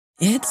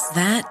It's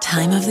that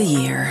time of the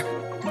year.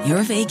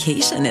 Your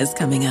vacation is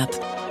coming up.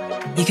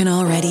 You can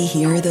already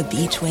hear the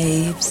beach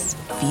waves,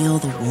 feel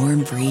the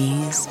warm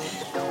breeze,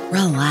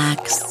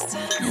 relax,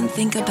 and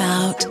think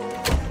about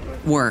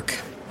work.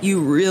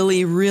 You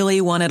really, really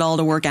want it all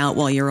to work out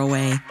while you're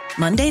away.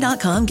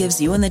 Monday.com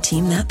gives you and the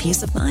team that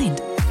peace of mind.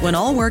 When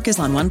all work is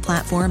on one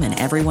platform and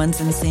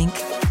everyone's in sync,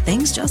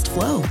 things just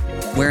flow.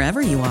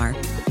 Wherever you are,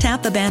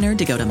 tap the banner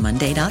to go to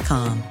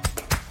Monday.com.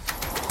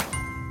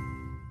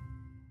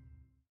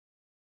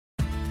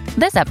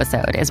 This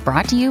episode is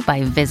brought to you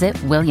by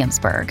Visit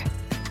Williamsburg.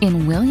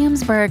 In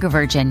Williamsburg,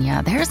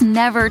 Virginia, there's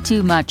never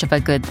too much of a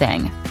good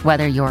thing.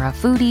 Whether you're a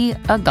foodie,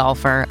 a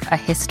golfer, a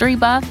history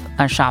buff,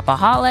 a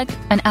shopaholic,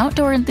 an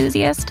outdoor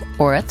enthusiast,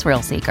 or a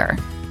thrill seeker,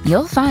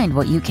 you'll find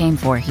what you came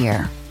for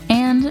here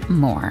and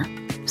more.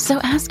 So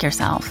ask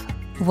yourself,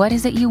 what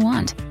is it you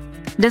want?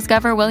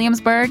 Discover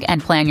Williamsburg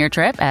and plan your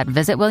trip at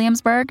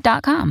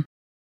visitwilliamsburg.com.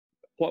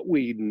 What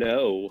we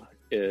know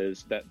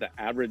is that the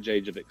average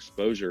age of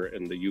exposure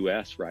in the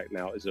US right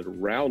now is at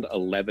around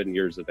 11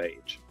 years of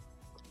age.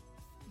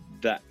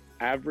 The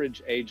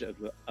average age of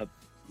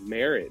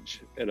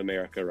marriage in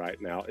America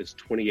right now is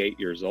 28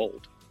 years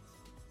old.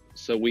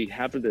 So we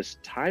have this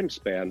time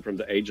span from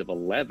the age of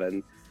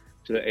 11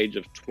 to the age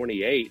of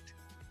 28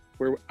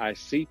 where I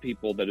see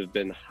people that have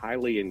been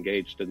highly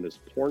engaged in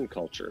this porn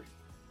culture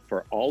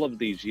for all of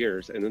these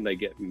years, and then they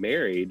get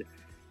married.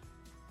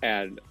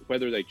 And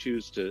whether they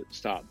choose to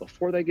stop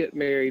before they get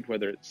married,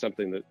 whether it's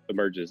something that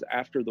emerges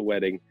after the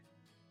wedding,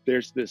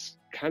 there's this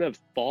kind of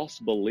false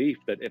belief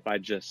that if I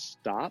just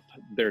stop,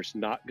 there's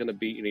not going to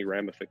be any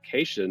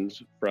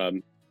ramifications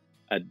from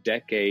a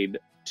decade,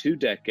 2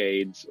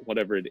 decades,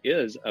 whatever it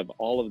is, of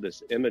all of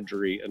this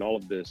imagery and all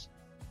of this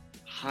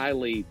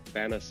highly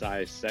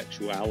fantasized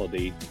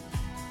sexuality.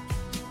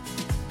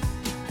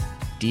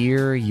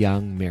 Dear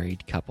young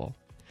married couple,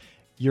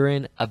 you're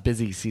in a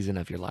busy season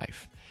of your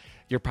life.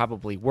 You're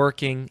probably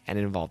working and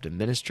involved in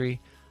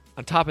ministry.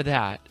 On top of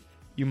that,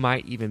 you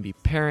might even be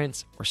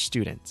parents or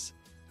students.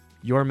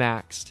 You're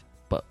maxed,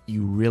 but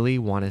you really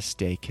want to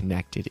stay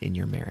connected in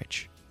your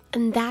marriage.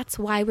 And that's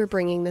why we're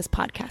bringing this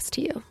podcast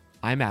to you.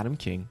 I'm Adam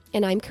King.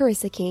 And I'm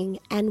Carissa King,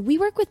 and we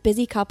work with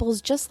busy couples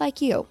just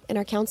like you in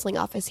our counseling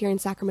office here in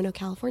Sacramento,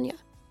 California.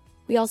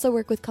 We also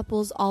work with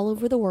couples all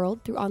over the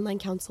world through online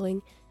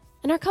counseling,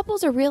 and our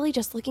couples are really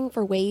just looking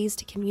for ways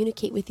to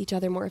communicate with each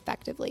other more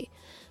effectively.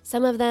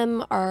 Some of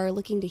them are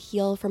looking to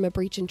heal from a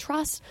breach in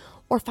trust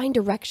or find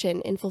direction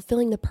in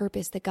fulfilling the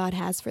purpose that God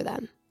has for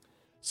them.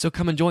 So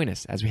come and join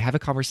us as we have a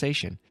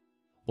conversation.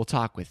 We'll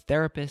talk with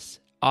therapists,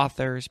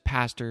 authors,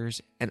 pastors,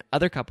 and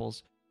other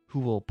couples who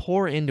will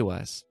pour into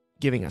us,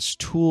 giving us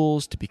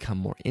tools to become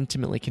more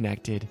intimately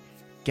connected,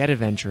 get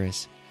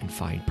adventurous, and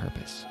find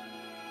purpose.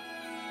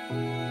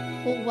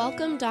 Well,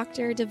 welcome,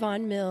 Dr.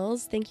 Devon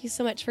Mills. Thank you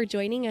so much for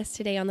joining us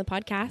today on the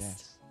podcast.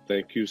 Yes.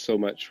 Thank you so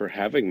much for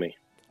having me.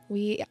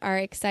 We are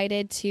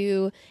excited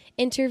to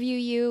interview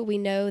you. We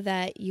know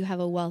that you have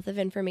a wealth of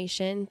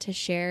information to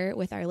share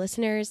with our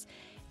listeners,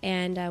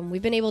 and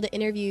we've been able to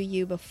interview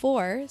you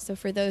before. So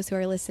for those who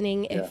are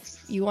listening,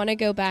 if you want to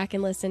go back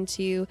and listen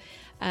to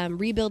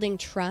Rebuilding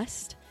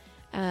Trust,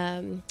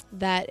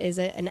 that is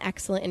an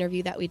excellent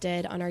interview that we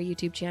did on our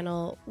YouTube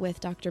channel with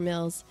Dr.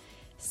 Mills.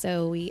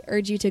 So we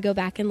urge you to go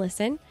back and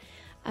listen.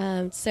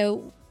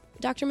 So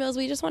Dr. Mills,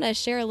 we just want to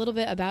share a little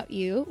bit about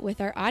you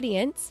with our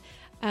audience.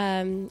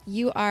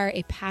 You are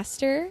a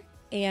pastor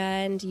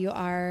and you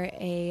are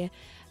a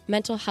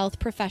mental health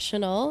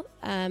professional.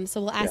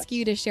 So we'll ask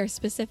you to share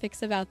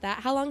specifics about that.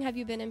 How long have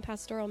you been in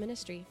pastoral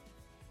ministry?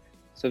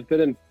 So I've been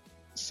in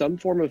some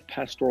form of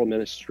pastoral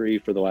ministry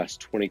for the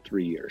last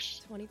 23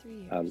 years. 23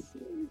 years.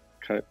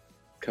 Kind of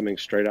coming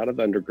straight out of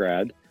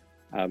undergrad,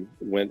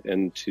 went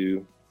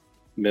into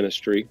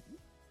ministry,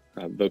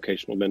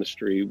 vocational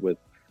ministry with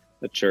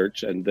a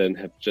church, and then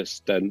have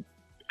just done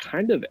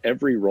kind of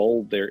every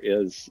role there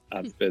is.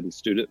 I've been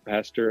student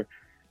pastor,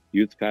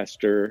 youth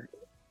pastor,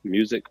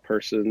 music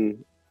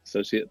person,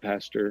 associate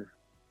pastor,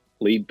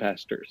 lead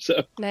pastor.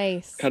 So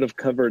nice. Kind of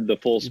covered the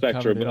full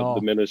spectrum of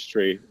the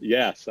ministry.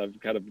 Yes, I've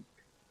kind of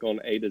gone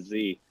A to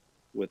Z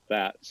with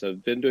that. So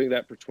I've been doing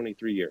that for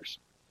 23 years.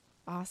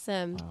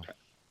 Awesome. Wow.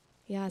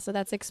 Yeah, so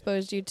that's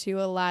exposed you to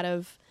a lot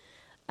of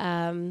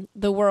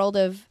the world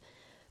of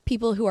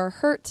people who are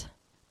hurt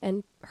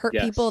and hurt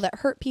people that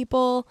hurt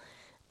people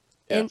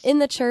in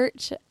the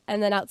church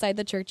and then outside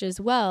the church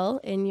as well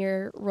in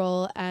your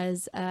role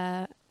as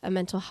a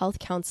mental health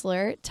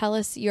counselor. Tell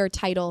us your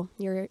title,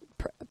 your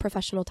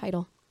professional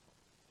title.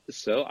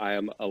 So I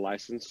am a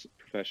licensed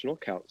professional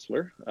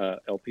counselor,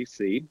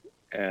 LPC,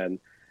 and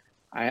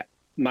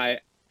my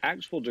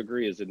actual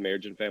degree is in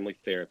marriage and family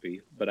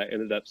therapy, but I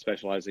ended up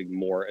specializing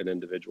more in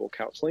individual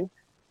counseling.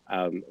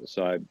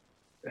 So I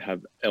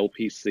have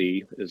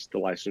LPC is the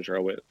licensure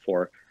I went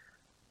for.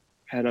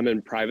 And I'm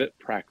in private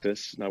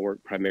practice, and I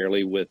work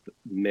primarily with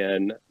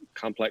men,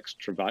 complex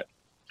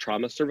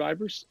trauma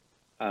survivors,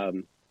 a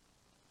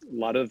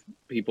lot of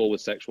people with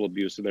sexual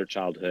abuse in their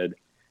childhood.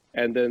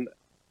 And then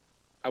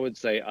I would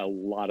say a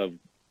lot of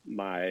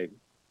my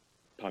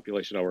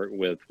population I work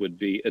with would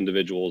be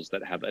individuals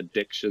that have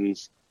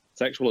addictions,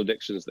 sexual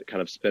addictions that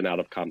kind of spin out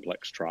of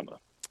complex trauma.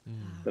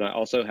 And I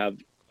also have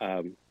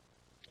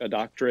a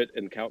doctorate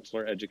in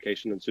counselor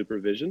education and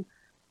supervision,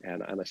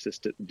 and I'm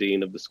assistant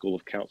dean of the School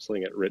of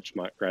Counseling at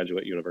Richmont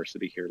Graduate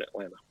University here in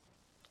Atlanta.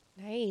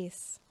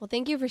 Nice. Well,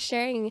 thank you for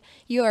sharing.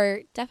 You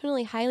are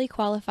definitely highly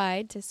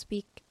qualified to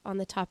speak on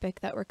the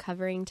topic that we're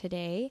covering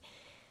today.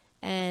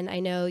 And I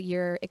know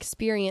your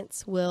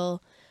experience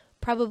will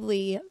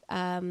probably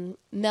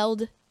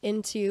meld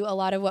into a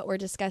lot of what we're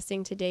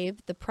discussing today.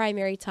 The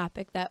primary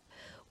topic that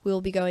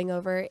we'll be going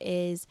over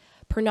is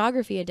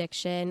pornography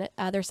addiction,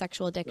 other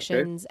sexual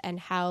addictions, and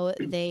how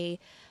they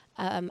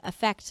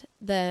affect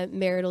the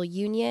marital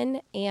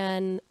union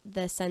and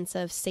the sense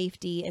of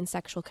safety and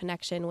sexual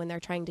connection when they're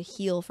trying to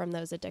heal from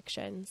those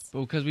addictions.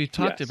 Well, because we've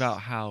talked Yes.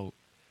 about how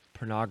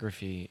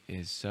pornography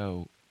is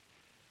so,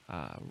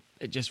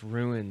 it just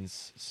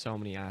ruins so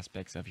many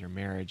aspects of your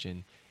marriage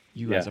and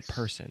you as a Yes.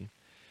 person.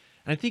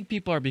 And I think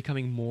people are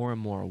becoming more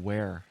and more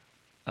aware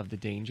of the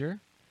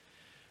danger,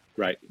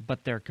 Right.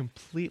 but they're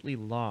completely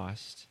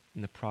lost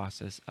in the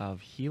process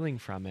of healing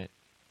from it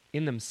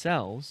in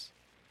themselves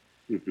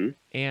hmm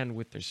and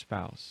with their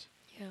spouse.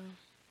 Yeah.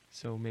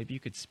 So maybe you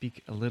could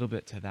speak a little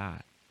bit to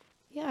that.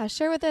 Yeah.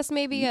 Share with us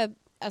maybe a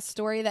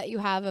story that you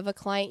have of a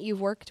client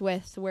you've worked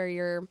with where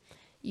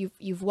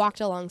you've walked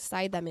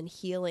alongside them in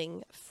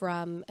healing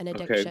from an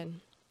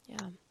addiction.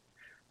 Yeah.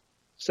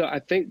 So I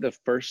think the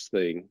first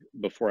thing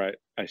before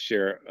I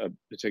share a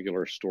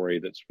particular story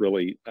that's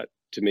really,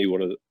 to me,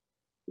 one of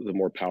the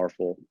more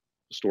powerful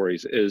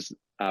stories is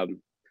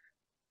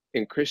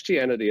in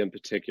Christianity in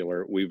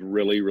particular, we've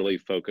really, really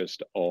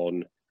focused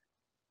on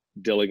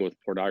dealing with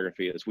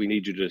pornography as we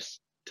need you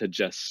to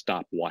just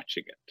stop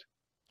watching it.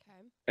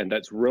 Okay. And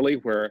that's really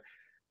where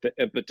the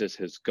impetus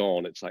has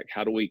gone. It's like,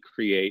 how do we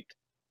create,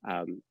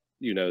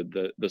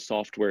 the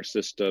software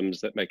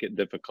systems that make it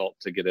difficult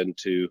to get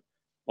into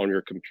on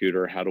your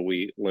computer? How do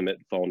we limit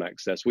phone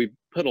access? We've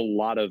put a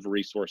lot of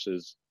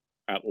resources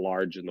at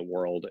large in the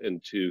world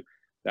into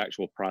the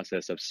actual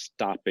process of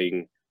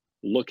stopping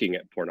looking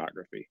at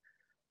pornography.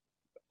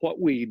 What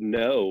we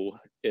know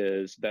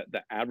is that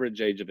the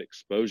average age of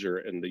exposure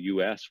in the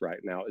US right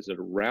now is at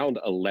around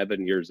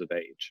 11 years of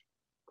age.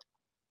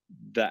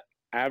 The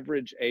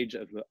average age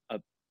of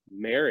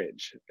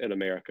marriage in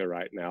America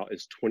right now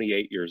is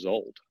 28 years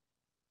old.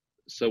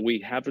 So we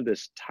have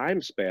this time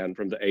span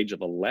from the age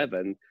of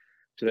 11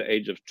 to the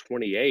age of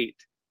 28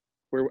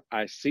 where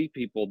I see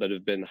people that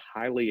have been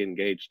highly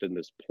engaged in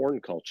this porn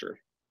culture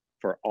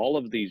for all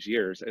of these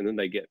years, and then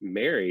they get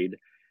married.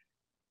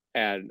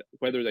 And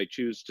whether they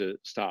choose to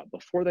stop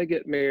before they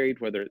get married,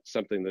 whether it's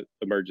something that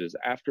emerges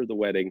after the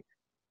wedding,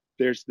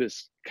 there's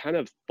this kind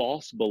of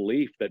false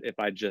belief that if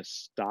I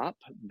just stop,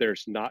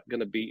 there's not going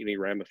to be any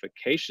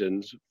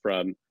ramifications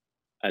from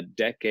a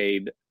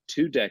decade,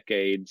 2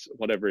 decades,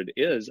 whatever it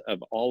is,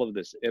 of all of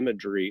this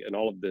imagery and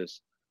all of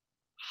this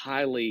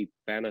highly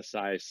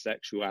fantasized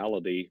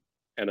sexuality,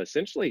 and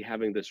essentially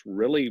having this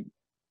really,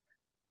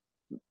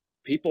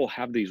 people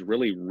have these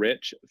really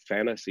rich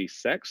fantasy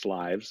sex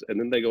lives, and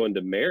then they go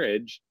into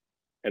marriage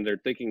and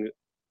they're thinking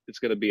it's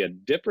going to be a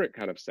different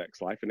kind of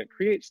sex life, and it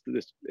creates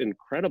this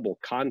incredible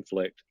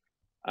conflict,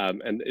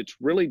 and it's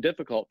really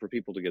difficult for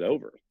people to get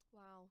over.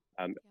 Wow.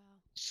 um, Yeah.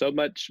 so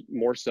much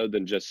more so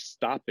than just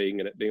stopping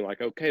and it being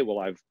like, okay, well,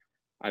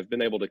 I've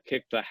been able to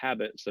kick the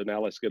habit, so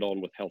now let's get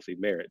on with healthy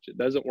marriage. It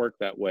doesn't work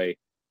that way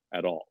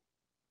at all.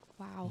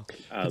 Wow.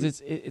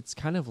 'Cause it's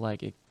kind of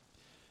like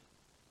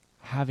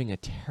having a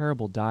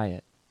terrible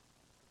diet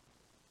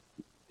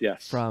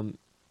Yes. from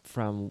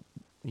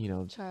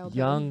Childhood.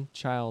 young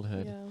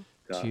childhood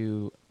Yeah.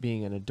 to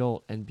being an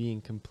adult and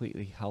being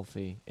completely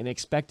healthy and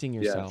expecting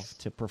yourself Yes.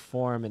 to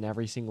perform in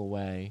every single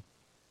way.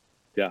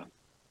 Yeah.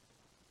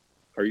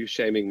 Are you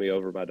shaming me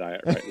over my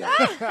diet right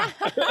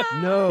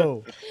now?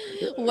 No.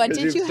 What 'Cause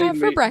did you've you have seen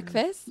for me-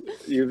 breakfast?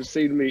 You've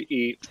seen me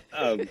eat.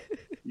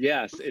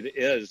 Yes, it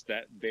is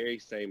that very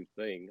same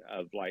thing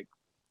of like,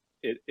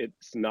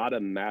 it's not a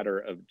matter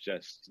of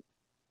just,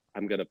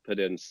 I'm going to put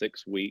in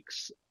 6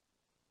 weeks,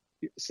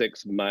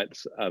 6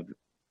 months of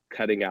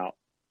cutting out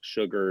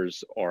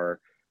sugars or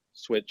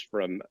switch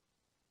from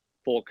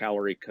full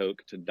calorie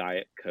Coke to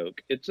Diet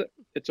Coke. It's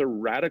a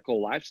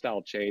radical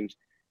lifestyle change,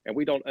 and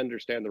we don't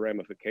understand the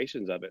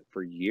ramifications of it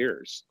for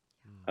years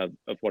of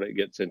what it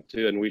gets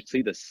into. And we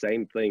see the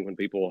same thing when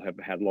people have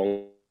had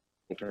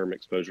long-term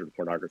exposure to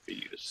pornography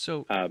use.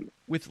 So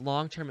with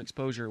long-term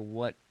exposure,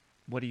 what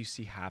do you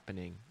see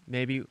happening?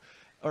 Maybe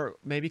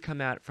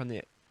come at it from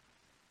the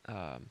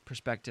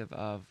perspective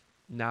of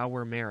now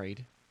we're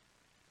married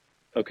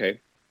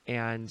Okay.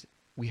 and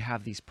we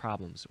have these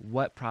problems.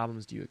 What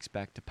problems do you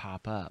expect to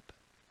pop up?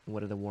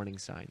 What are the warning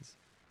signs?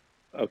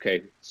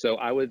 Okay, so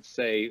I would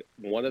say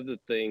one of the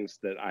things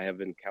that I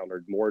have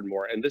encountered more and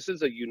more, and this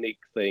is a unique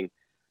thing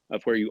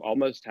of where you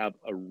almost have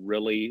a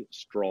really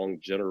strong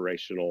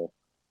generational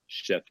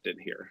shift in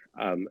here.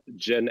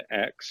 Gen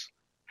X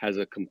has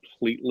a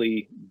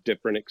completely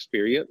different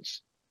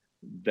experience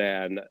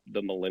than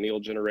the millennial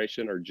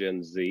generation or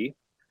Gen Z.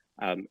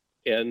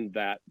 In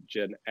that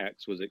Gen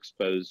X was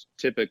exposed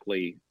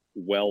typically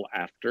well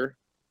after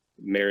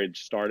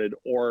marriage started,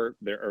 or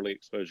their early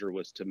exposure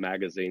was to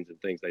magazines and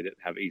things they didn't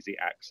have easy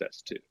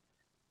access to.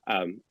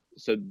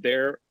 So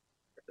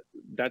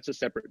that's a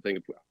separate thing.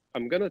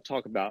 I'm going to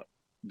talk about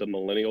the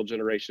millennial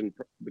generation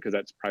because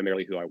that's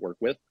primarily who I work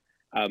with.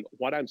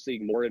 What I'm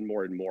seeing more and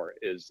more and more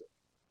is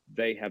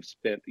they have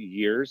spent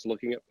years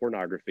looking at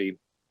pornography,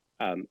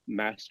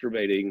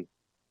 masturbating,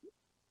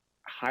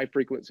 high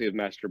frequency of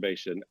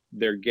masturbation.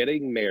 They're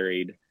getting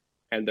married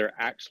and they're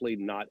actually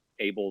not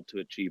able to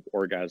achieve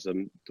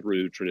orgasm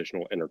through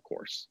traditional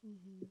intercourse,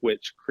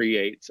 which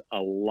creates a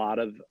lot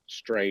of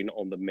strain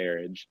on the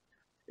marriage.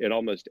 In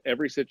almost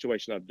every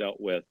situation I've dealt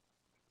with,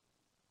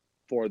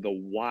 for the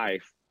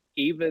wife,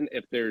 even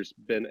if there's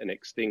been an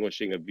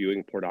extinguishing of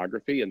viewing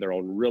pornography and they're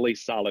on really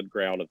solid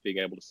ground of being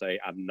able to say,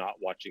 I'm not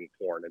watching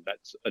porn, and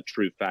that's a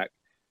true fact,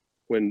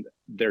 when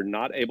they're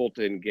not able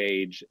to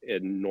engage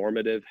in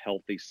normative,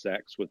 healthy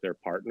sex with their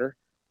partner,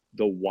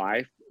 the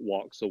wife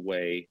walks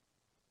away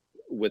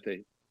with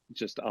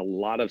just a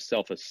lot of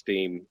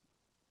self-esteem,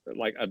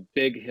 like a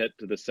big hit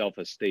to the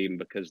self-esteem,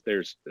 because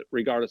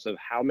regardless of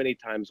how many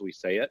times we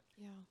say it,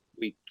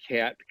 we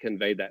can't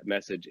convey that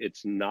message.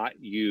 It's not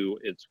you,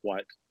 it's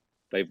what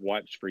they've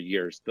watched for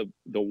years.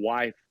 The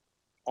wife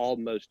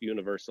almost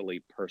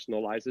universally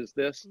personalizes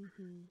this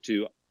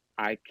to,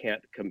 I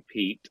can't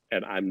compete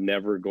and I'm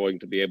never going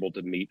to be able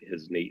to meet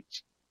his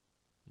needs.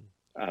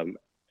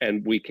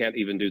 And we can't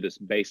even do this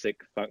basic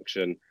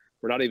function.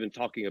 We're not even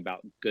talking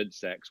about good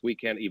sex. We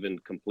can't even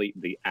complete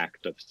the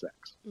act of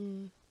sex.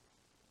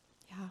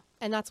 Yeah.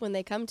 And that's when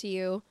they come to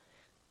you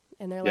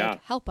and they're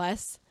like, help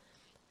us.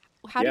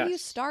 How do you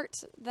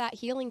start that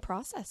healing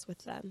process with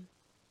them?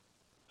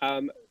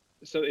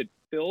 So it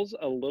feels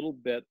a little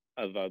bit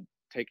of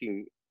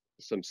taking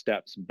some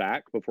steps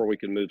back before we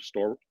can move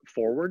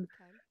forward.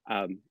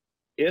 Okay.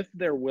 If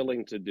they're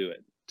willing to do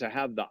it, to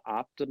have the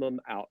optimum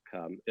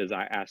outcome, is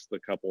I ask the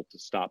couple to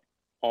stop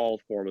all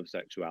form of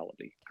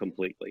sexuality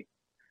completely.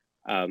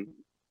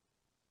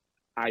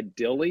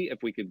 Ideally,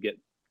 if we could get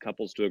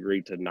couples to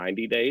agree to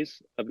 90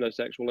 days of no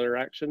sexual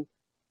interaction,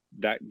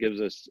 that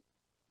gives us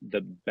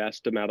the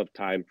best amount of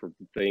time for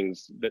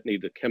things that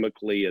need to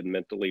chemically and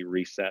mentally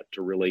reset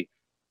to really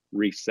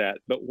reset.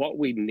 But what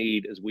we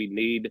need is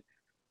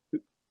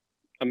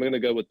I'm going to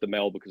go with the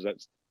male because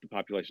that's the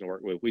population I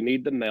work with. We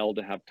need the male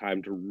to have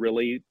time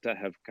to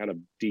have kind of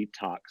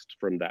detoxed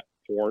from that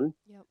porn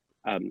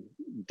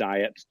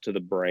diet to the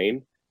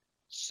brain.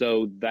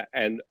 So that,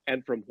 and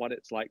from what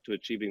it's like to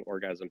achieving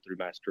orgasm through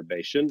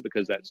masturbation,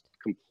 because that's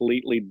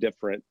completely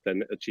different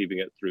than achieving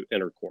it through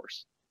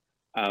intercourse.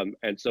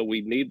 And so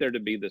we need there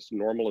to be this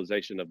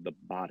normalization of the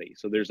body.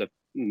 So there's a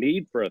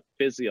need for a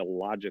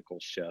physiological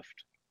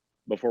shift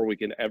before we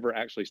can ever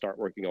actually start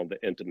working on the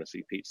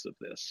intimacy piece of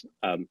this.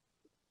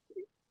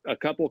 A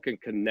couple can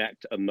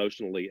connect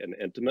emotionally and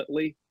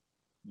intimately,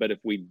 but if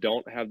we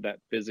don't have that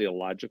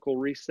physiological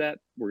reset,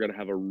 we're going to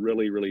have a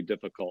really, really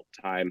difficult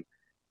time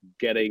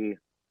getting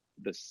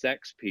the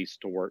sex piece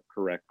to work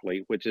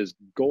correctly, which is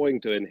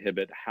going to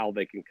inhibit how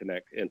they can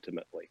connect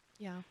intimately.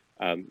 Yeah.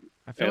 And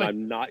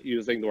I'm not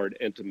using the word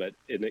intimate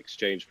in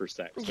exchange for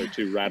sex. They're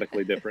two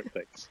radically different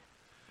things.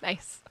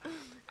 Nice.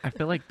 I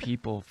feel like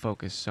people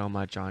focus so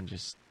much on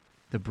just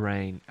the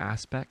brain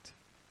aspect.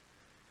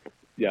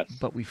 Yes.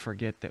 But we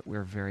forget that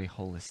we're very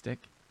holistic.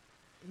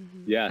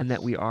 Yes. And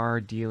that we are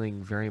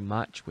dealing very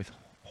much with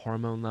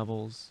hormone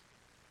levels,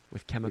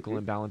 with chemical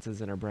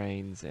imbalances in our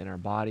brains and our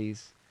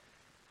bodies.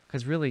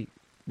 Because really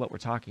what we're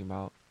talking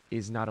about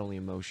is not only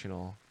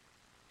emotional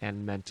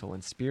and mental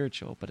and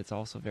spiritual, but it's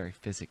also very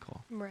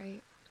physical.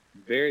 Right.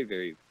 Very,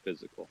 very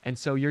physical. And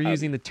so you're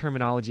using the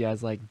terminology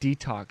as like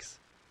detox,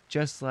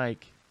 just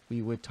like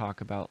we would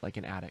talk about like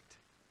an addict.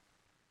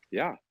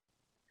 Yeah,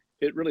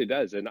 it really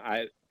does. And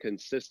I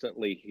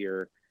consistently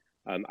hear,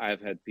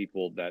 I've had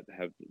people that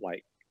have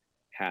like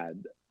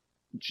had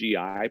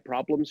GI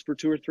problems for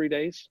 2 or 3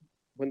 days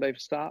when they've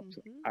stopped.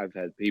 I've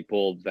had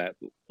people that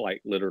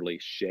like literally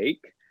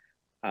shake,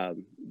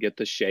 get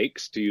the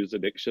shakes, to use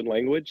addiction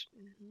language.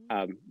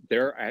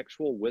 There are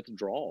actual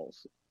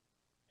withdrawals.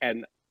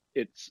 And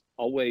it's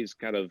always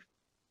kind of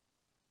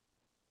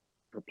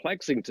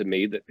perplexing to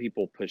me that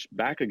people push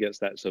back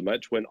against that so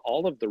much when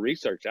all of the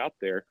research out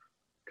there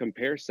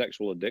compares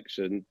sexual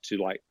addiction to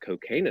like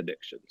cocaine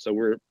addiction. So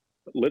we're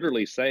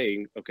literally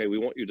saying, okay, we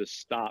want you to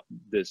stop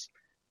this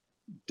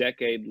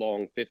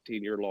decade-long,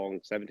 15-year-long,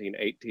 17,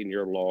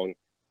 18-year-long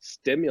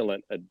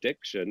stimulant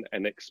addiction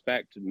and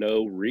expect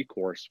no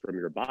recourse from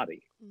your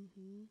body.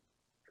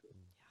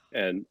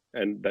 And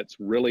that's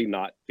really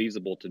not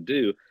feasible to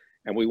do.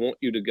 And we want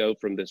you to go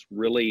from this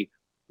really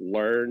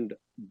learned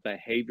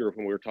behavior,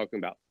 when we were talking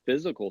about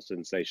physical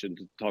sensation,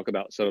 to talk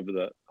about some of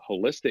the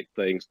holistic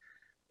things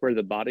where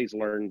the body's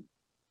learned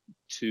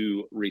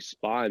to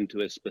respond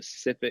to a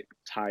specific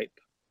type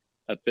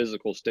of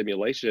physical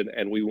stimulation.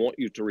 And we want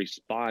you to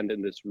respond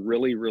in this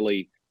really,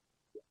 really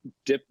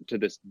to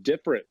this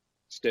different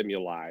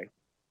stimuli,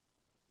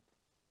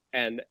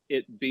 and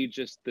it be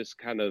just this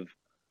kind of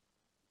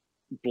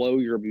blow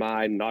your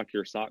mind, knock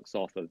your socks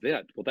off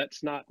event. Well,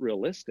 that's not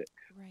realistic.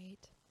 Right.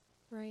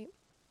 Right.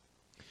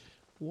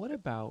 What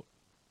about,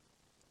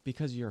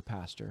 because you're a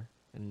pastor,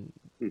 and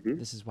Hmm.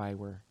 this is why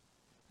we're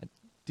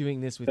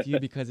doing this with you,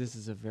 because this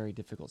is a very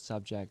difficult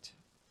subject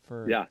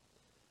for Yeah.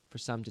 for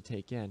some to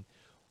take in.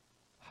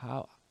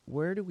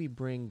 Where do we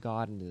bring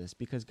God into this?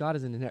 Because God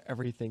is in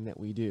everything that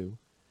we do.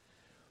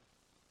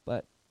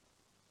 But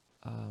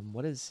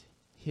what is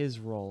his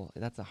role?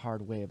 That's a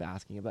hard way of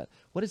asking it, but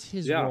what is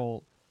his Yeah.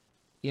 role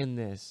in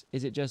this?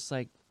 Is it just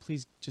like,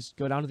 please just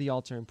go down to the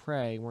altar and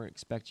pray? We won't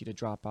expect you to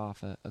drop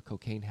off a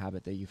cocaine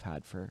habit that you've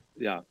had for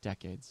Yeah.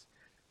 decades.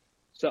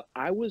 So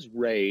I was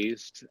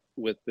raised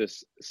with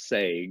this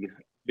saying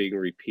being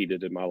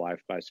repeated in my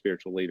life by a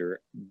spiritual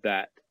leader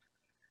that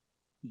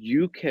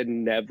you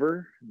can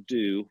never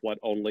do what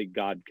only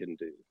God can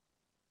do,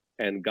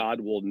 and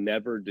God will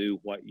never do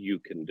what you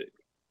can do.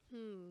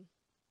 Hmm.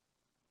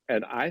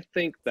 And I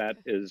think that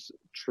is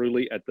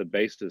truly at the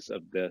basis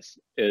of this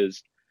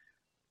is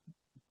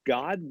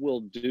God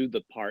will do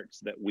the parts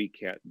that we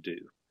can't do.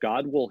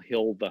 God will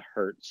heal the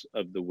hurts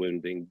of the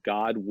wounding.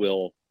 God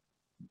will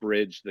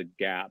bridge the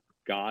gap.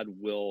 God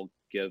will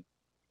give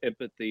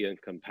empathy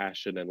and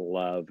compassion and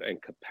love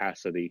and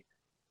capacity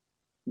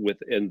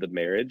within the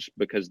marriage,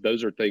 because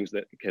those are things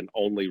that can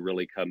only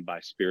really come by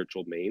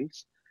spiritual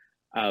means.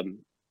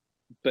 Um,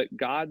 but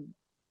God,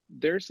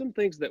 there's some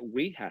things that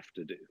we have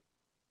to do,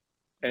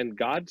 and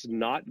God's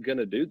not going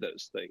to do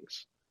those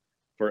things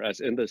for us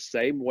in the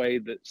same way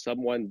that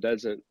someone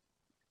doesn't.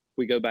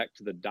 We go back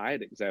to the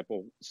diet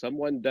example.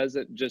 Someone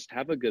doesn't just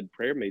have a good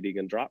prayer meeting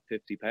and drop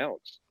 50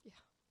 pounds. Yeah.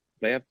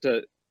 They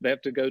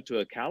have to go to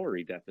a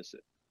calorie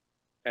deficit,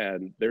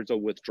 and there's a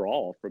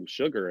withdrawal from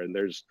sugar, and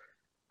there's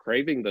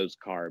craving those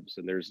carbs,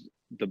 and there's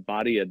the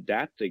body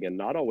adapting and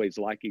not always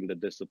liking the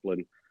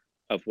discipline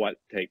of what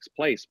takes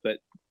place. But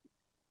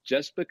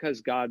just because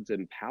God's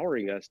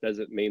empowering us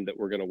doesn't mean that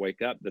we're going to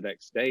wake up the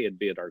next day and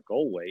be at our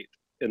goal weight.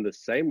 In the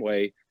same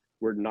way,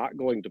 we're not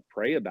going to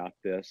pray about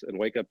this and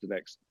wake up the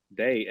next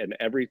day and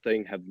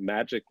everything have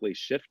magically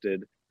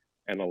shifted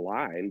and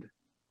aligned,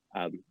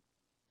 um,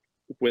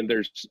 when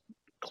there's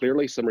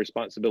clearly some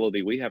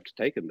responsibility we have to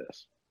take in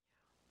this.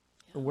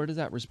 Where does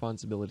that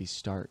responsibility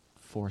start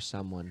for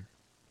someone?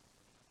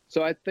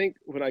 So I think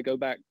when I go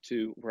back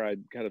to where I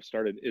kind of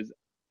started is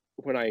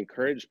when I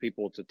encourage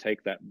people to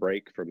take that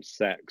break from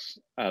sex.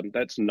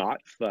 That's not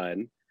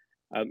fun.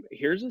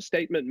 Here's a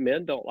statement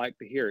men don't like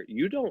to hear.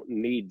 You don't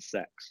need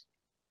sex.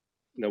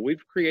 You know,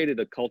 we've created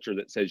a culture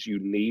that says you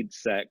need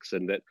sex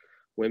and that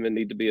women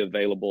need to be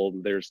available.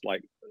 There's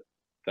like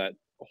that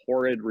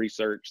horrid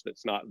research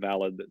that's not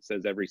valid that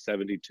says every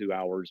 72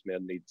 hours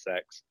men need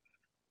sex.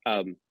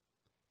 Um,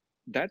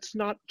 that's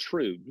not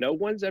true. No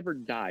one's ever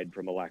died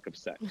from a lack of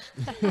sex.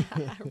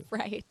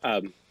 Right.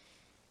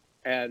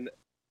 And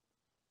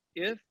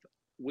if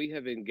we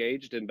have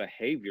engaged in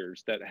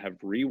behaviors that have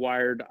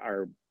rewired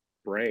our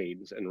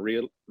brains and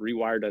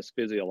rewired us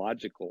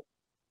physiologically,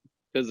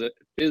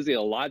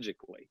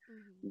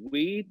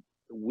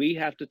 we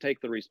have to take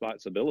the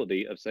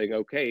responsibility of saying,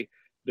 okay,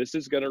 this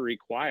is going to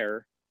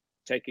require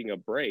taking a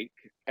break.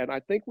 And I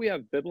think we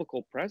have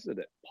biblical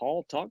precedent.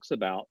 Paul talks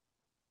about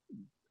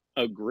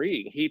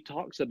agreeing. He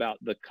talks about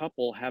the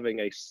couple having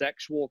a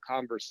sexual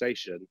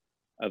conversation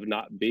of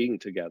not being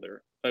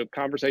together, a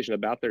conversation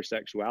about their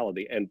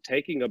sexuality, and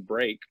taking a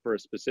break for a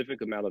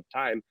specific amount of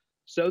time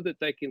so that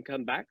they can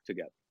come back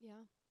together. Yeah.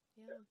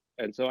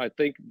 Yeah. And so I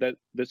think that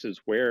this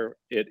is where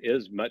it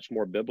is much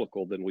more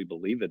biblical than we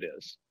believe it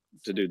is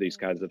to do these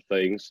kinds of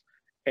things.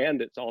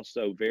 And it's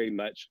also very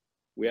much,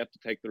 we have to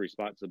take the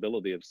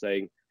responsibility of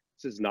saying,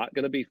 this is not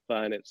going to be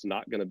fun. It's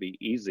not going to be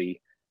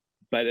easy.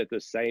 But at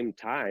the same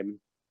time,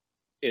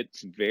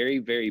 it's very,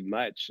 very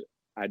much,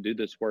 I do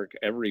this work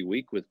every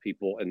week with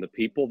people, and the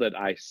people that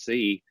I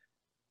see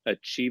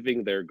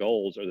achieving their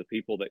goals are the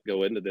people that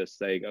go into this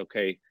saying,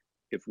 okay,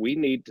 if we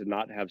need to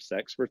not have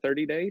sex for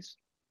 30 days,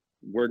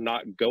 we're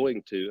not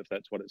going to, if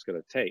that's what it's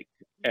going to take.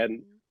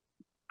 And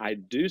I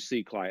do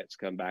see clients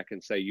come back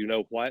and say, you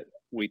know what,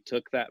 we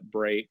took that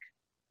break.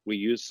 We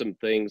used some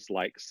things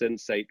like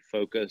sensate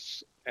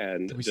focus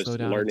and Can we just slow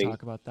down learning. and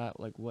talk about that?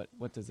 Like, what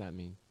does that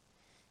mean?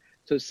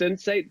 So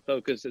sensate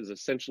focus is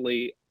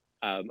essentially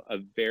a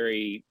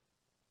very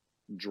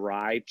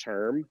dry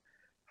term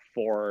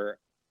for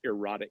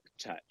erotic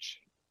touch.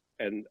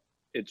 And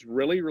it's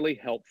really, really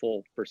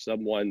helpful for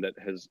someone that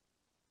has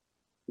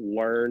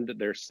learned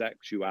their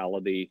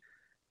sexuality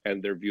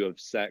and their view of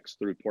sex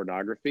through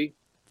pornography,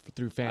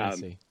 Through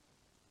fantasy.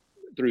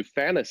 through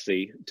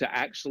fantasy, to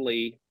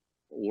actually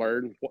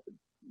learn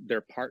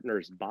their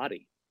partner's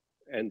body.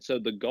 And so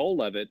the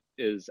goal of it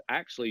is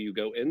actually you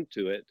go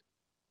into it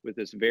with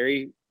this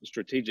very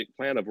strategic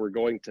plan of, we're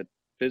going to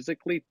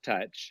physically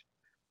touch.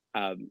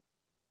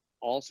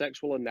 All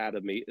sexual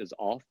anatomy is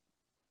off,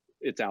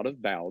 it's out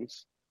of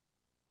bounds,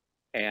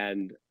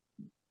 and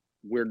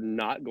we're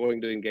not going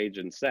to engage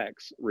in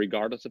sex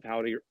regardless of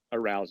how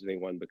aroused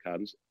anyone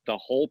becomes. The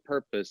whole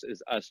purpose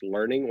is us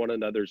learning one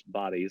another's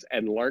bodies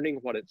and learning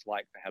what it's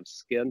like to have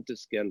skin to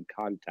skin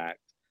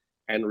contact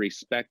and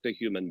respect a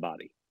human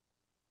body.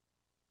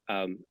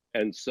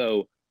 And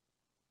so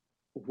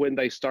when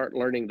they start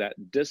learning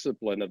that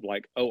discipline of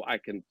like, oh, I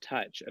can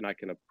touch and I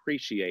can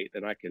appreciate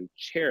and I can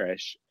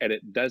cherish, and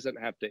it doesn't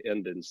have to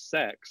end in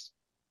sex,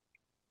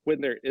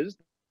 when there is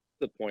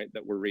the point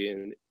that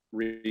we're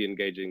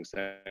re-engaging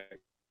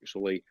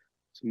sexually,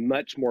 it's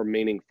much more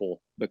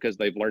meaningful because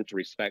they've learned to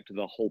respect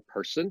the whole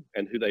person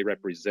and who they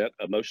represent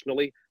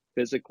emotionally,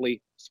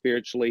 physically,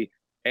 spiritually,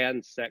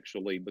 and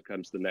sexually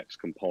becomes the next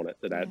component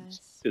that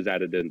is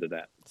added into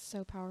that.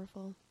 So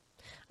powerful.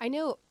 I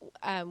know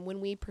when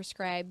we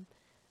prescribe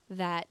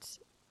that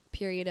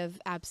period of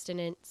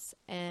abstinence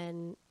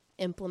and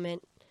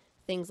implement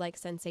things like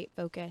sensate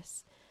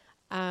focus,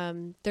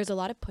 there's a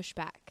lot of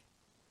pushback.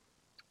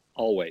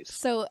 Always.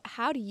 So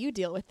how do you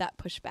deal with that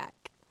pushback?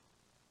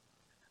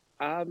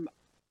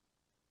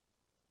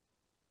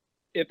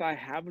 If I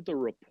have the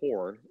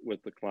rapport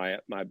with the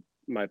client, my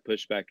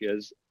pushback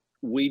is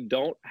we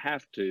don't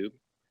have to.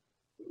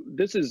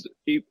 This is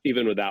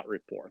even without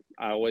rapport.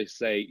 I always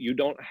say you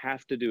don't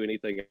have to do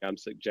anything I'm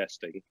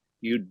suggesting.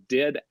 You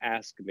did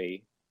ask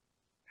me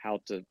how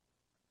to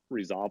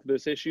resolve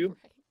this issue.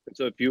 Right. And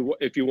so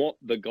if you want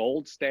the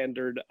gold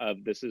standard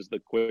of this is the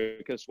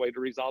quickest way to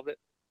resolve it,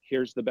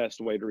 here's the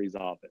best way to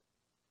resolve it.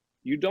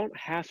 You don't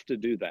have to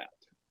do that,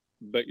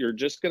 but you're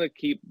just going to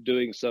keep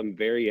doing some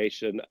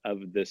variation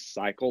of this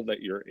cycle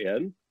that you're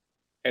in.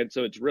 And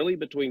so it's really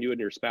between you and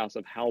your spouse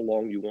of how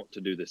long you want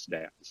to do this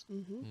dance.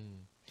 Mm-hmm.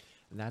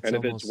 And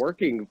if it's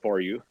working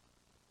for you,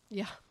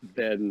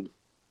 then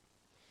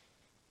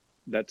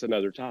that's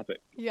another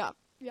topic. Yeah,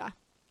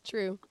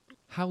 true.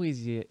 How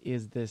easy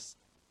is this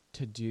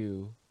to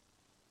do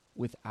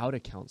without a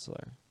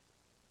counselor?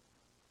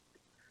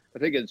 I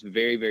think it's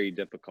very, very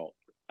difficult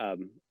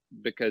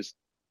because,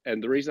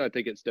 and the reason I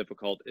think it's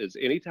difficult is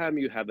anytime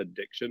you have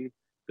addiction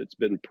that's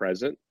been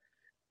present,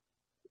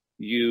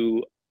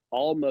 you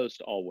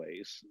almost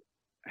always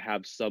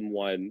have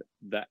someone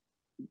that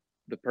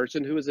the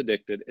person who is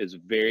addicted is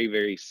very,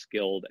 very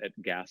skilled at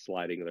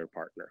gaslighting their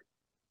partner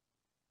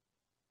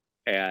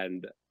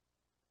and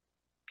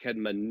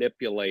can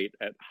manipulate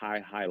at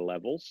high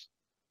levels.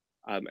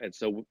 And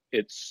so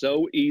it's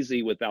so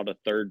easy without a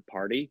third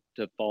party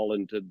to fall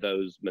into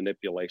those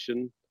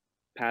manipulation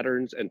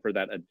patterns and for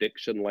that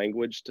addiction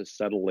language to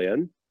settle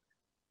in.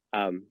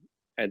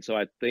 And so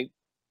I think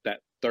that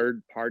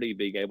third party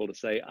being able to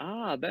say,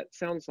 that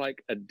sounds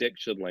like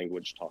addiction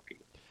language talking.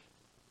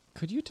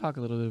 Could you talk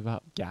a little bit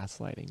about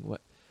gaslighting?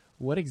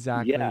 What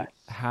exactly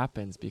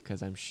happens?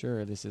 Because I'm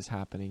sure this is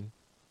happening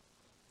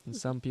in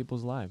some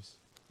people's lives.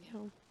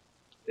 Yeah.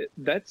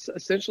 That's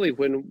essentially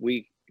when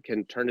we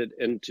can turn it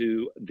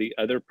into the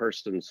other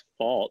person's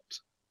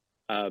fault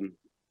to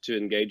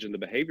engage in the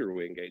behavior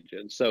we engage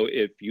in. So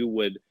if you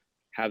would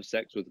have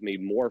sex with me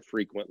more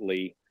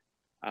frequently,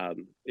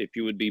 if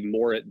you would be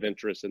more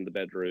adventurous in the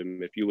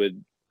bedroom, if you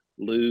would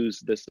lose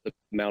this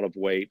amount of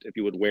weight, if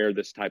you would wear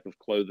this type of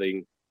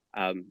clothing,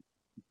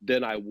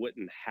 then I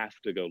wouldn't have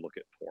to go look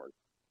at porn.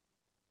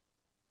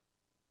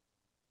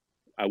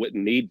 I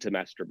wouldn't need to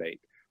masturbate.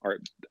 Or,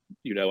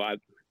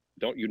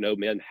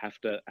 men have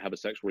to have a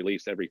sexual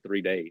release every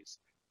 3 days.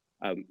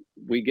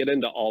 We get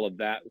into all of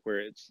that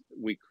where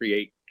we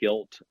create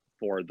guilt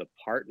for the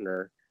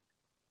partner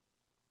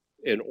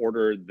in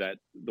order that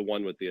the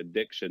one with the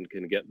addiction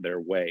can get their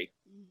way.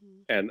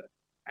 Mm-hmm.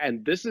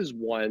 And this is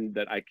one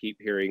that I keep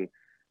hearing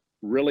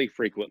really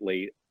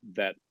frequently,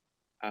 that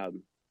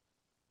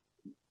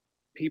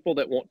people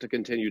that want to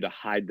continue to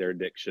hide their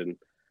addiction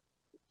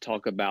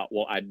talk about,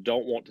 well, I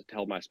don't want to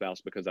tell my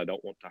spouse because I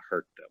don't want to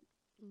hurt them.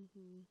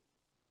 Mm-hmm.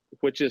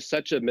 Which is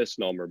such a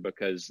misnomer,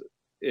 because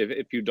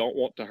if you don't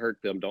want to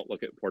hurt them, don't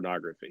look at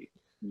pornography,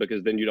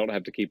 because then you don't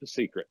have to keep a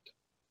secret.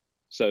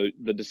 So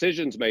the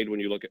decision's made when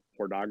you look at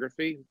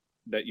pornography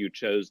that you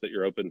chose that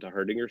you're open to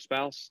hurting your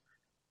spouse.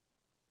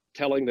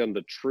 Telling them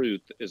the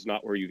truth is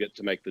not where you get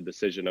to make the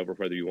decision over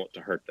whether you want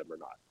to hurt them or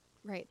not.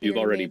 Right. You've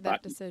already made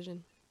that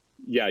decision.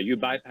 Yeah, you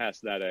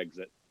bypassed that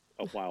exit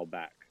a while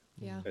back.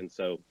 Yeah. And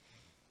so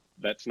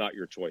that's not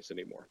your choice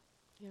anymore.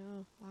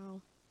 Yeah.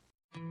 Wow.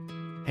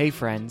 Hey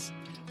friends,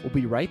 we'll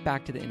be right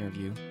back to the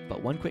interview,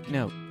 but one quick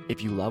note.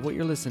 If you love what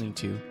you're listening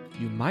to,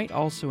 you might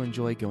also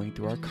enjoy going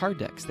through our card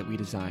decks that we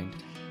designed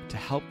to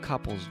help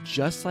couples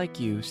just like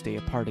you stay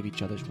a part of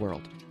each other's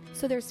world.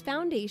 So there's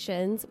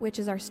Foundations, which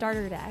is our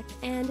starter deck,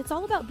 and it's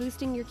all about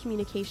boosting your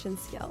communication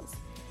skills.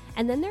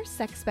 And then there's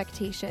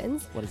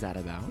Sexpectations. What is that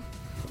about?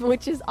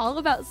 Which is all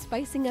about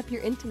spicing up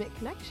your intimate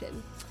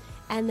connection.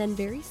 And then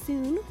very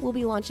soon, we'll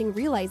be launching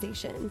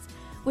Realizations,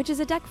 which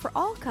is a deck for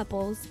all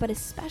couples, but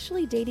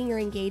especially dating or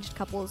engaged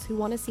couples who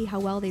want to see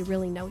how well they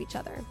really know each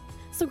other.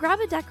 So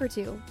grab a deck or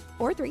 2,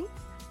 or 3,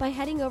 by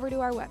heading over to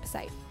our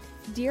website,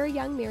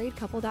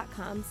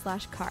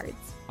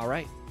 dearyoungmarriedcouple.com/cards. All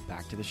right,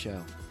 back to the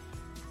show.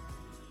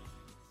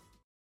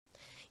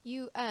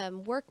 You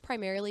work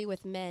primarily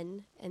with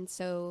men, and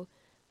so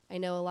I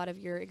know a lot of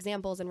your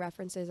examples and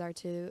references are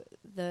to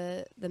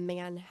the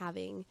man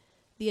having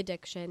the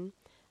addiction.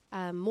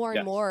 More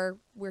and more,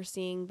 we're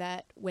seeing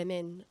that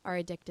women are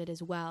addicted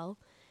as well.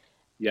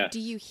 Yes.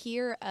 Do you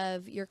hear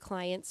of your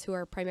clients who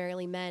are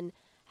primarily men,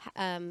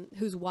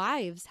 whose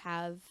wives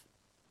have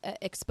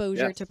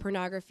exposure Yes. to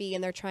pornography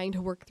and they're trying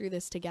to work through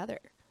this together?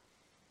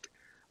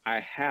 I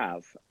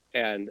have,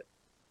 and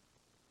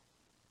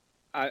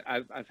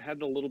I've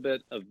had a little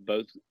bit of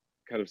both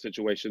kind of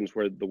situations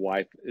where the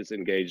wife is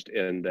engaged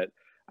in that.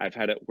 I've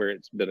had it where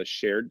it's been a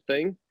shared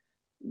thing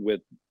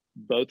with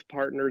both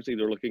partners,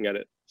 either looking at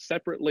it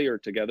separately or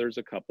together as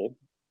a couple.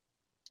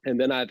 And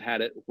then I've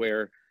had it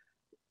where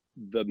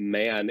the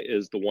man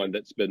is the one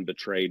that's been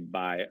betrayed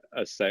by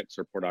a sex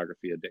or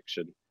pornography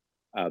addiction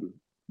um,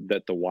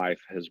 that the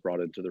wife has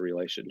brought into the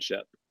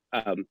relationship.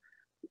 Um,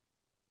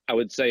 I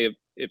would say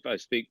if I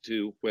speak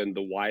to when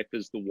the wife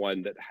is the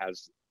one that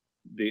has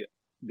the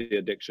the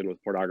addiction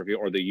with pornography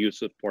or the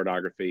use of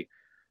pornography,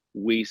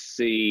 we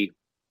see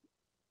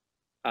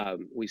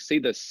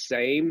the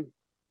same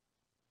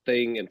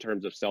thing in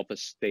terms of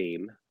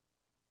self-esteem,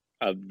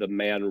 of the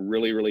man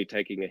really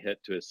taking a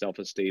hit to his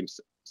self-esteem,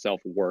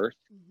 self-worth.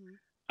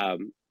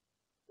 Um,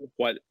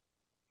 what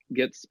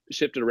gets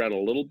shifted around a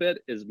little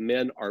bit is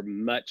men are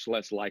much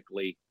less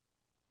likely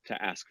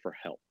to ask for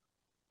help.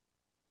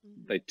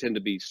 They tend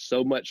to be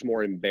so much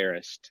more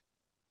embarrassed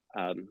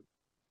um,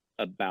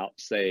 about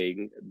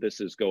saying this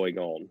is going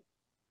on,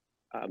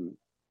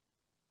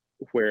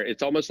 where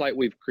it's almost like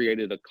we've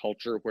created a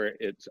culture where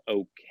it's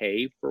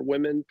okay for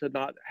women to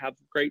not have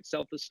great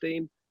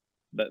self-esteem,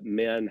 but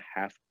men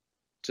have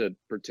to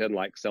pretend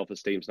like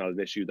self-esteem is not an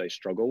issue they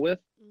struggle with.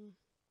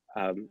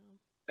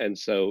 And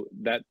so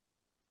that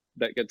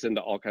gets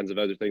into all kinds of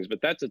other things.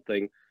 But that's a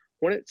thing.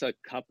 When it's a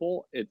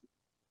couple,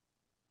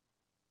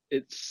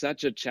 it's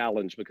such a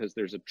challenge because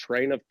there's a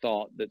train of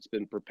thought that's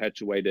been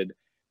perpetuated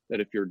that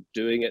if you're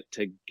doing it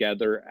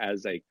together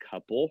as a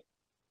couple,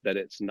 that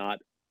it's not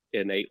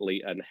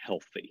innately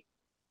unhealthy.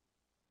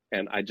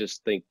 And I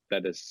just think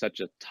that is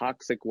such a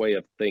toxic way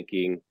of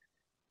thinking.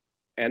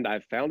 And I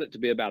found it to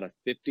be about a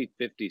 50-50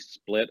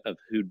 split of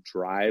who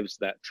drives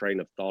that train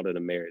of thought in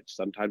a marriage.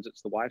 Sometimes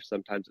it's the wife,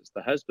 sometimes it's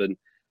the husband,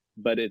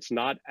 but it's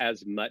not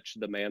as much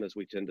the man as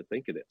we tend to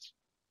think it is.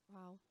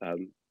 Wow.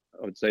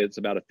 I would say it's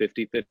about a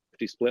 50-50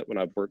 split when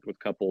I've worked with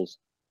couples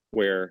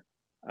where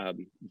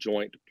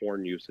joint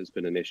porn use has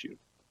been an issue.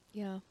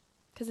 Yeah,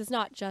 because it's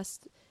not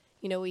just,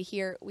 we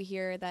hear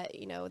that,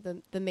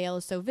 the male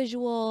is so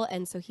visual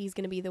and so he's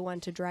going to be the one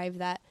to drive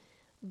that.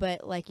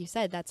 But like you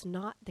said, that's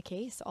not the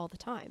case all the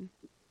time.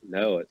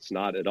 No, it's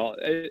not at all.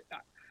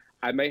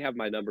 I may have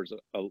my numbers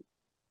a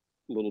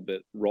little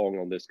bit wrong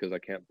on this because I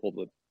can't pull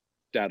the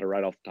data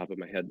right off the top of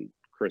my head. And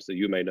Carissa,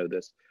 you may know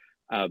this.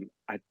 I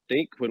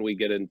think when we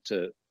get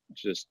into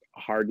just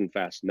hard and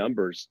fast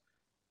numbers,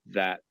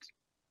 that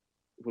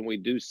when we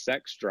do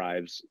sex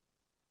drives,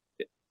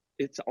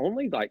 it's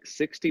only like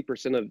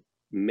 60% of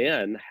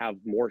men have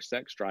more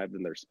sex drive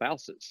than their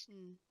spouses.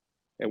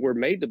 And we're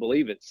made to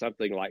believe it's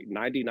something like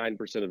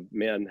 99% of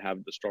men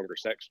have the stronger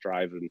sex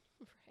drive, and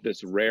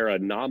this rare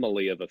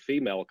anomaly of a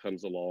female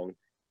comes along.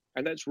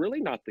 And that's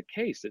really not the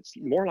case. It's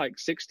more like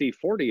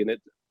 60-40, and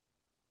it's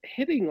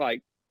hitting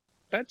like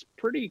that's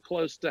pretty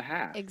close to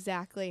half.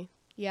 Exactly.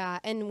 Yeah.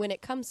 And when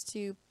it comes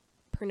to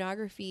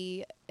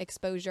pornography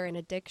exposure and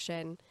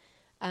addiction,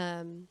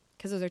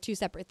 because those are two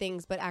separate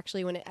things, but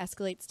actually when it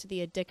escalates to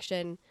the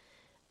addiction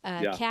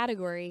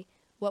category,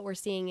 what we're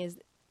seeing is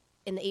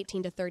in the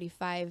 18 to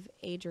 35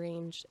 age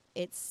range,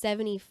 it's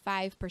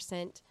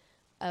 75%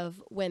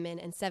 of women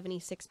and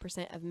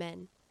 76% of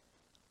men,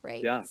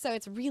 right? Yeah. So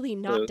it's really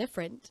not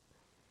different.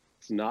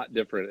 It's not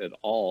different at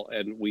all.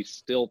 And we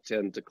still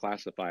tend to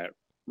classify it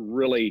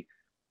really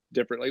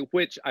differently,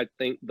 which I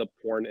think the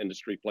porn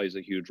industry plays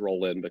a huge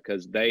role in,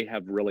 because they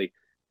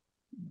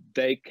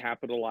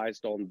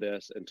capitalized on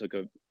this and took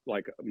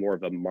more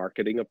of a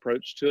marketing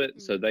approach to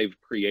it. So they've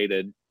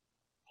created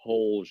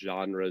whole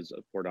genres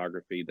of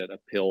pornography that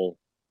appeal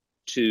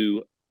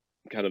to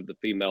kind of the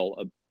female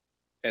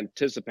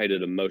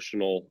anticipated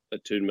emotional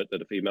attunement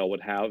that a female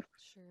would have.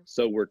 Sure.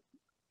 So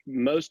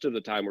most of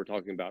the time we're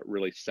talking about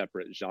really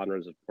separate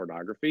genres of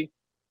pornography.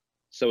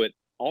 So it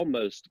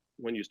almost,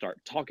 when you start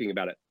talking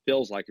about it,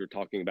 feels like you're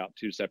talking about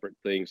two separate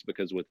things,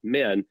 because with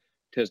men it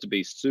tends to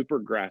be super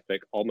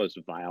graphic, almost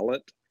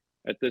violent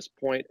at this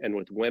point. And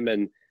with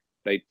women,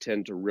 they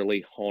tend to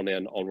really hone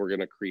in on, we're going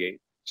to create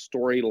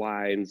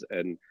storylines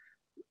and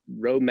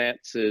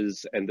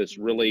romances and this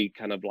really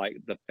kind of like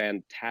the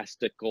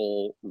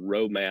fantastical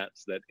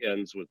romance that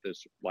ends with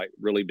this like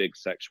really big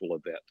sexual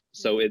event.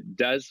 So it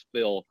does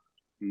feel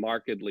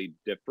markedly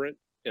different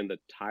in the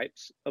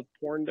types of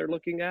porn they're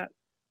looking at.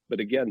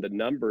 But again, the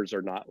numbers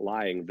are not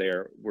lying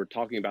there. We're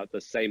talking about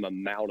the same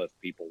amount of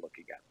people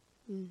looking at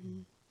it.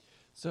 Mm-hmm.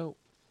 So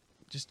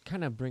just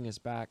kind of bring us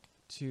back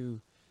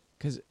to,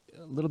 because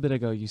a little bit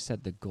ago you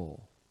said the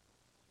goal.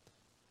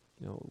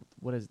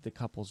 What is the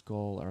couple's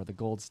goal or the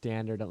gold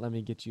standard? Let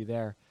me get you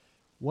there.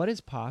 What is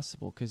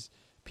possible? Because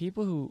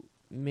people who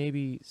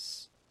maybe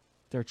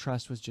their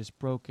trust was just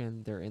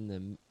broken, they're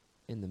in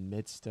the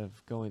midst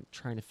of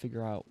trying to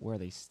figure out where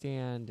they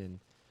stand, and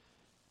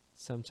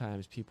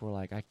sometimes people are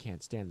like, I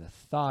can't stand the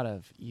thought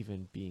of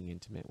even being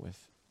intimate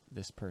with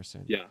this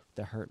person Yeah.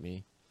 that hurt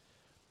me.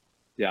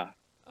 Yeah.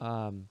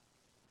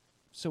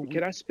 So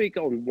Can I speak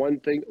on one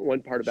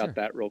part about Sure.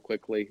 that real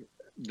quickly?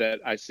 That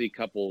I see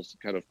couples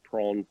kind of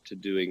prone to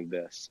doing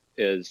this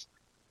is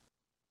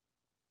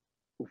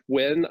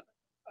when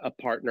a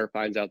partner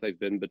finds out they've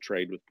been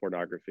betrayed with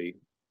pornography,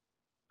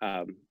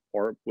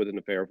 or with an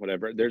affair or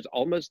whatever, there's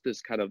almost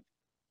this kind of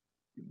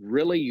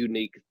really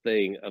unique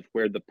thing of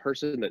where the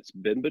person that's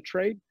been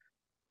betrayed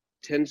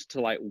tends to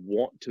like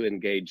want to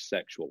engage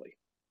sexually.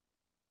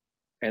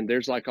 And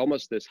there's like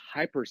almost this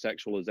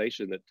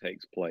hypersexualization that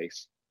takes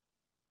place.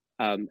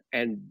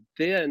 And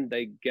then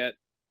they get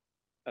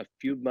a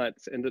few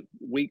months into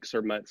weeks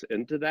or months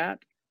into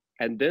that.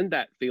 And then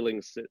that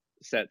feeling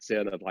sets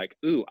in of like,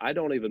 ooh, I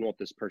don't even want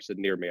this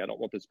person near me. I don't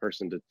want this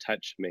person to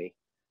touch me.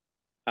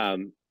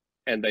 And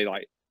they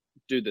like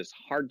do this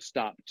hard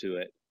stop to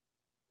it,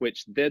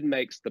 which then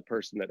makes the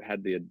person that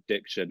had the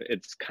addiction,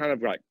 it's kind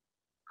of like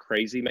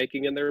crazy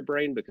making in their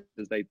brain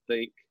because they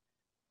think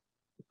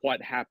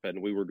what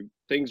happened,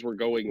 things were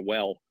going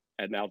well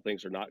and now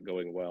things are not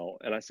going well.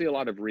 And I see a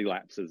lot of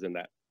relapses in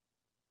that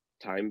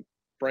time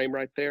frame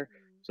right there.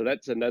 So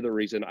that's another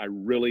reason I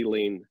really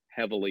lean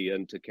heavily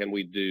into, can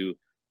we do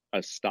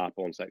a stop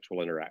on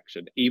sexual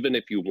interaction? Even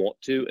if you want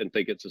to and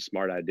think it's a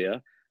smart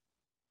idea,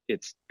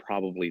 it's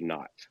probably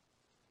not.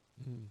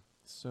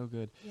 So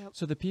good. Yep.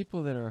 So the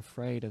people that are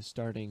afraid of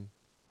starting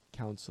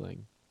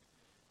counseling,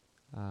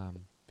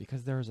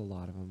 because there's a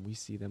lot of them, we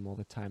see them all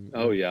the time.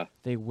 Oh yeah.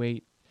 They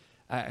wait.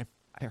 I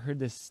heard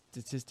this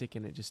statistic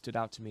and it just stood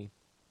out to me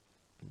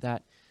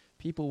that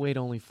people wait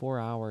only 4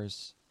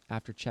 hours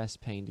after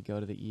chest pain to go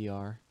to the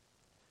ER.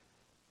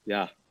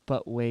 Yeah.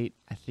 But wait,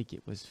 I think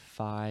it was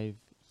 5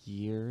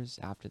 years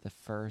after the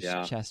first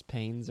chest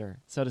pains, or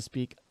so to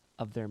speak,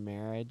 of their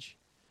marriage.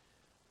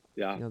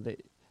 Yeah. You know,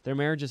 their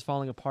marriage is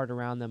falling apart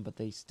around them, but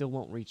they still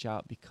won't reach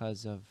out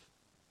because of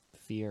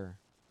fear,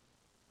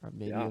 or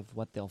maybe of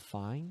what they'll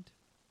find.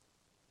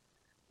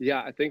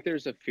 Yeah, I think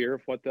there's a fear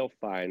of what they'll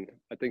find.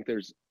 I think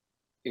there's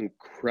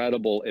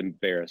incredible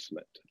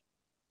embarrassment,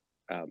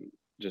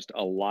 just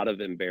a lot of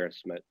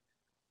embarrassment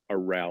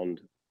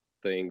around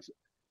things.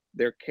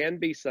 There can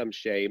be some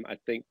shame. I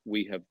think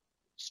we have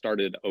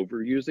started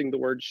overusing the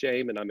word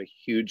shame, and I'm a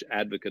huge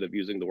advocate of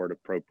using the word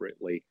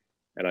appropriately.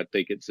 And I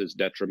think it's as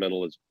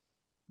detrimental as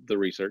the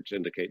research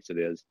indicates it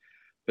is.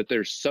 But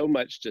there's so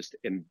much just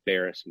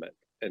embarrassment.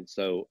 And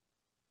so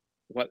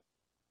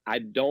I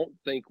don't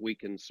think we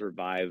can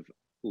survive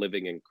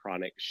living in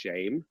chronic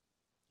shame.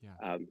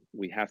 Yeah.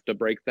 We have to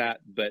break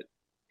that. But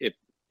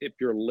if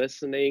you're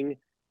listening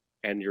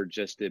and you're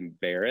just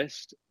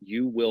embarrassed,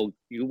 you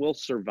will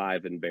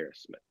survive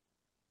embarrassment.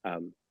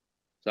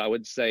 So I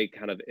would say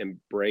kind of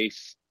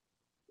embrace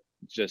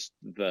just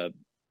the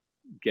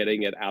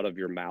getting it out of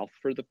your mouth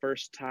for the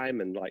first time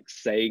and like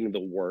saying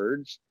the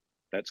words.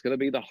 That's going to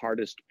be the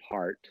hardest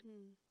part.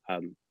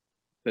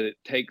 But it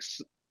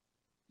takes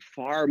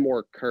far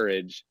more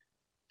courage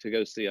to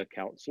go see a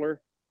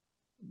counselor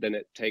than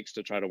it takes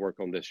to try to work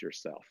on this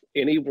yourself.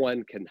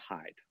 Anyone can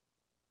hide.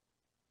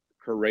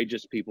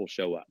 Courageous people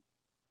show up.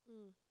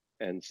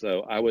 And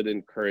so I would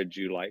encourage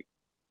you, like,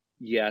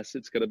 yes,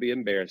 it's going to be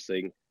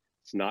embarrassing.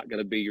 It's not going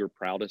to be your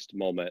proudest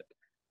moment.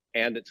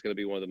 And it's going to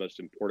be one of the most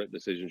important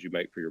decisions you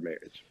make for your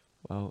marriage.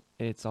 Well,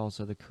 it's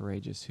also the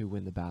courageous who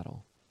win the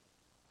battle.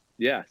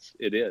 Yes,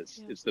 it is.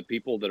 Yeah. It's the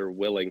people that are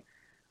willing.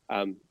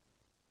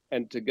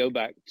 And to go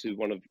back to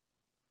one of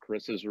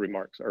Carissa's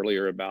remarks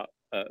earlier about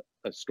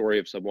a story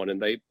of someone,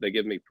 and they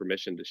give me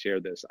permission to share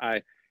this.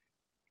 A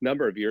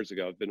number of years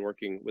ago, I've been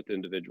working with an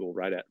individual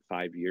right at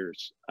 5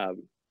 years.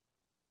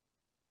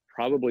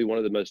 Probably one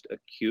of the most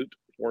acute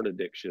porn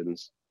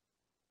addictions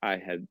I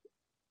had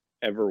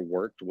ever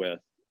worked with,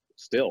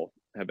 still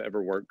have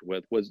ever worked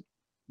with, was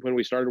when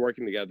we started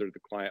working together. The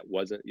client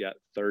wasn't yet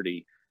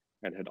 30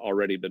 and had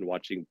already been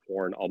watching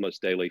porn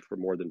almost daily for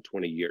more than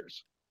 20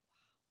 years,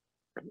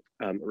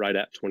 right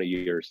at 20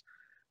 years.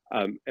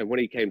 And when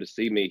he came to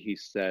see me, he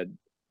said,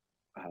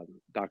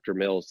 Dr.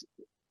 Mills,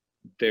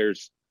 there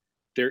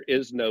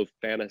is no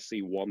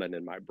fantasy woman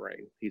in my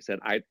brain. He said,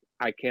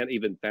 I can't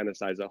even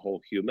fantasize a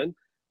whole human.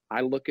 I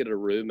look at a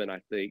room and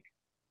I think,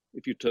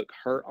 if you took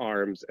her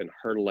arms and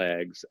her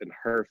legs and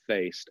her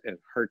face and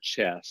her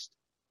chest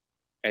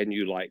and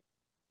you like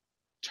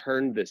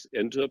turned this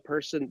into a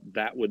person,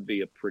 that would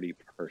be a pretty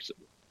person.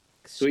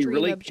 So he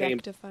really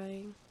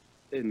objectifying.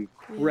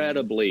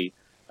 Incredibly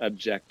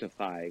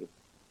objectifying.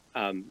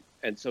 And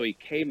so he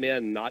came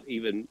in not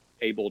even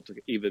able to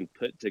even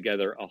put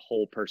together a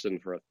whole person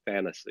for a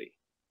fantasy.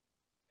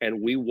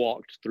 And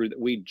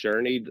we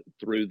journeyed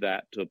through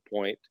that to a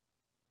point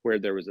where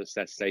there was a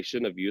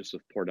cessation of use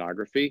of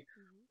pornography,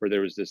 where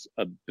there was this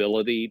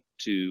ability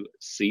to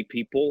see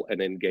people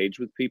and engage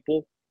with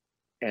people.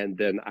 And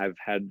then I've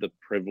had the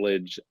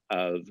privilege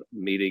of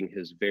meeting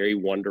his very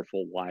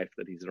wonderful wife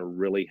that he's in a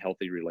really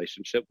healthy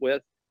relationship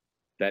with,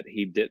 that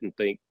he didn't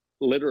think,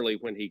 literally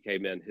when he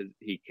came in,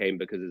 he came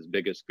because his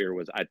biggest fear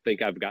was, I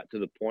think I've got to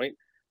the point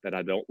that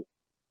I don't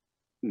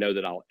know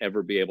that I'll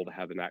ever be able to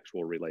have an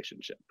actual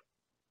relationship.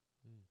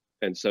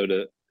 And so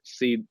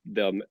see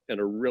them in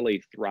a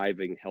really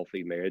thriving,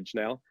 healthy marriage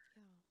now.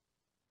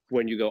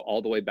 When you go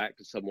all the way back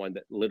to someone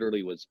that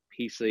literally was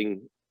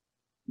piecing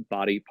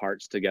body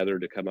parts together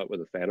to come up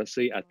with a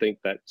fantasy, I think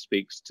that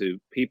speaks to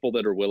people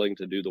that are willing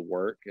to do the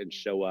work and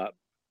show up.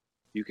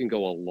 You can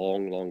go a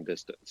long, long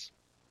distance.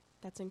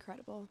 That's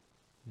incredible.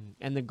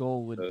 And the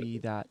goal would be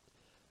that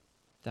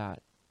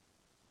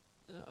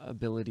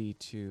ability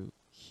to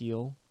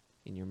heal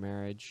in your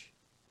marriage,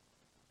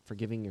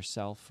 forgiving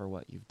yourself for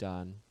what you've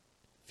done,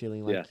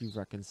 feeling like Yes. you've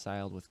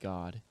reconciled with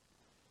God.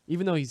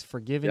 Even though he's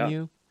forgiven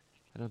you,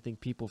 I don't think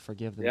people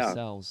forgive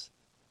themselves.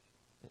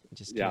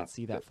 Just can't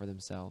see that for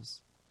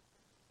themselves.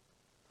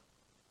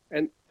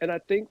 And I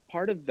think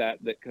part of that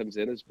comes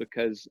in is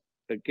because,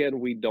 again,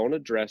 we don't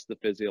address the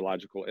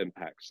physiological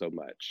impact so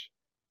much.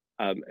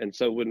 And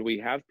so when we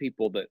have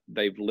people that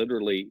they've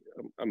literally,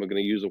 I'm going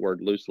to use a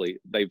word loosely,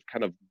 they've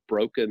kind of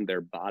broken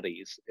their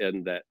bodies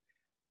in that,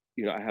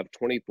 I have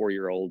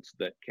 24-year-olds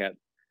that can't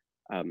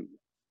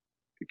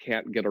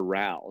get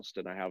aroused,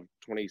 and I have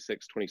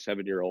 26,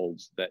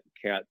 27-year-olds that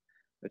can't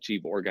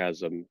achieve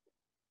orgasm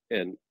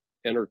in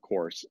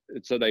intercourse.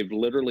 And so they've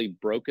literally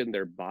broken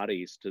their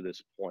bodies to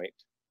this point.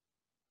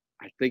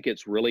 I think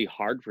it's really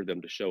hard for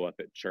them to show up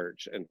at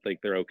church and think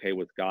they're okay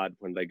with God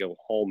when they go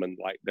home and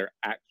like their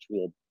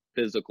actual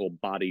physical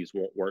bodies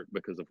won't work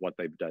because of what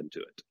they've done to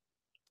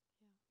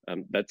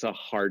it. That's a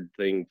hard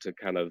thing to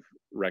kind of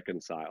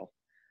reconcile.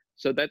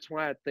 So that's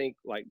why I think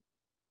like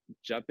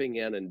jumping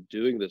in and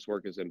doing this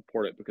work is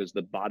important, because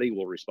the body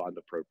will respond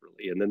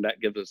appropriately. And then that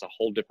gives us a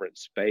whole different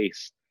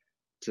space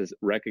to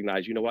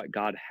recognize, you know what,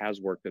 God has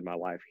worked in my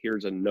life.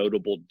 Here's a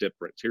notable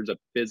difference. Here's a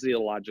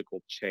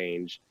physiological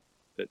change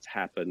that's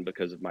happened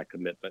because of my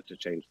commitment to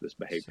change this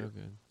behavior. So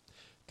good.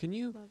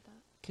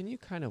 Can you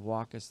kind of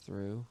walk us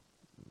through,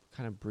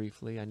 kind of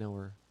briefly, I know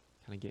we're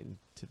kind of getting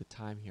to the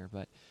time here,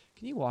 but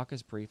can you walk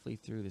us briefly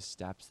through the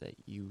steps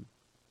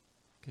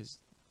because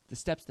the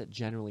steps that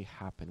generally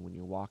happen when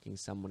you're walking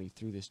somebody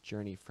through this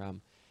journey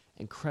from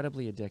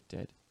incredibly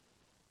addicted?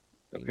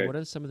 Okay. What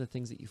are some of the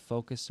things that you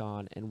focus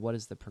on, and what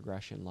is the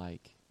progression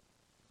like?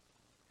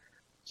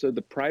 So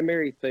the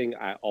primary thing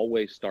I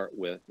always start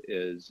with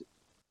is,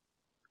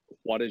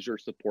 what is your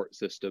support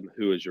system?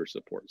 Who is your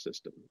support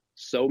system?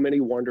 So many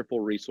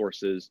wonderful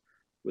resources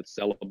with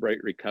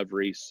Celebrate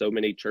Recovery, so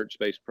many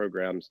church-based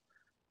programs,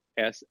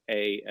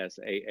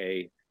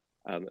 SAA,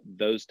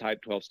 those type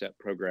 12-step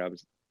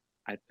programs.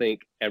 I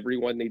think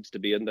everyone needs to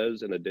be in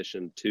those in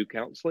addition to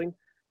counseling.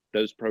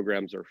 Those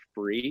programs are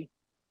free.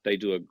 They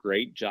do a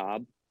great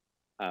job.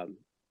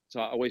 So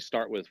I always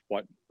start with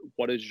what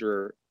does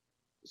your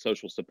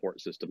social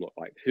support system look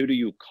like? Who do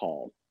you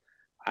call?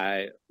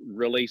 I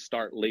really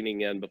start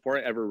leaning in before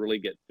I ever really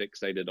get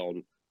fixated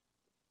on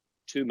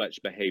too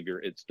much behavior.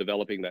 It's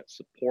developing that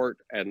support.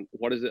 And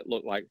what does it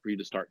look like for you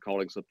to start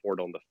calling support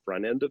on the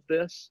front end of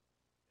this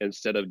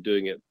instead of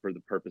doing it for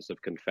the purpose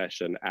of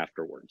confession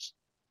afterwards?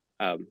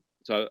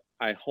 So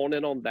I hone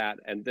in on that.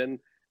 And then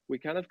we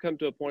kind of come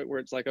to a point where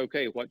it's like,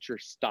 okay, what's your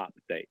stop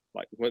date?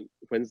 Like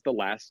when's the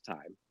last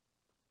time?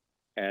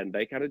 And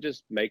they kind of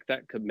just make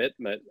that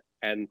commitment.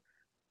 And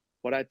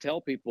what I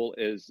tell people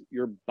is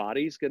your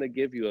body's going to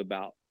give you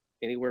about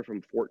anywhere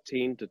from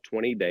 14 to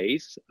 20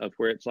 days of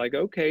where it's like,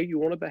 okay, you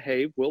want to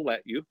behave, we'll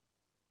let you.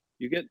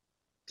 You get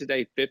to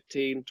day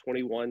 15,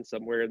 21,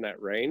 somewhere in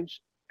that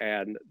range.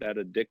 And that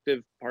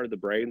addictive part of the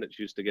brain that's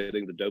used to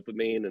getting the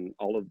dopamine and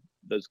all of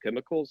those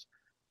chemicals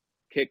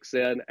kicks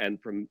in.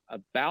 And from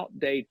about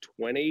day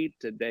 20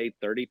 to day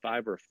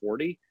 35 or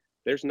 40,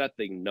 there's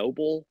nothing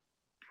noble,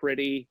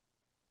 pretty,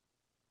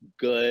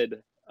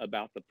 good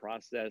about the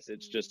process.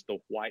 It's just the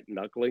white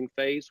knuckling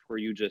phase where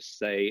you just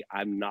say,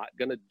 I'm not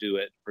going to do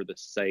it for the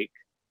sake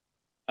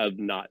of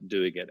not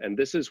doing it. And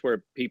this is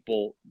where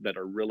people that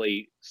are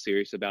really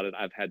serious about it,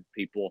 I've had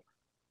people,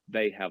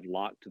 they have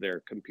locked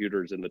their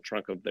computers in the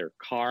trunk of their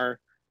car.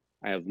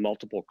 I have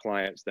multiple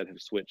clients that have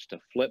switched to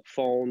flip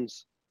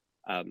phones.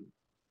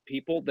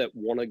 People that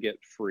want to get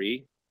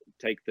free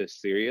take this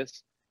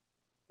serious.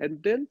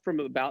 And then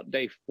from about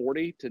day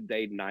 40 to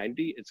day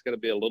 90, it's going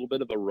to be a little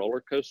bit of a roller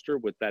coaster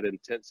with that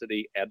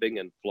intensity ebbing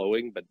and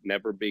flowing, but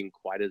never being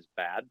quite as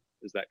bad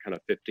as that kind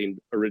of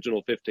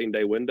original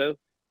 15-day window.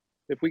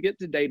 If we get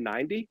to day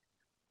 90,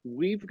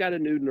 we've got a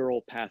new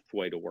neural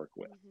pathway to work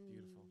with.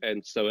 Beautiful.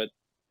 And so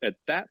at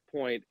that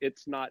point,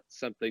 it's not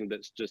something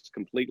that's just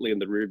completely in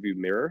the rearview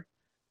mirror,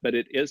 but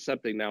it is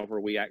something now where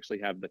we actually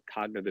have the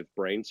cognitive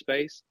brain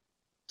space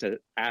to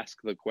ask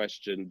the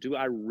question, do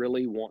I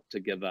really want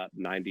to give up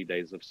 90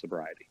 days of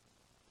sobriety?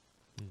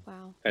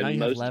 Wow. And now you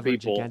most have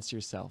leverage people, against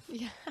yourself.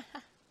 Yeah.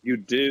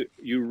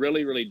 you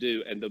really, really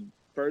do. And the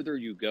further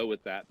you go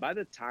with that, by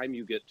the time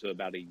you get to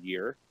about a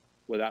year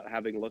without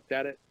having looked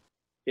at it,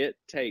 it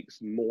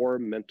takes more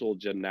mental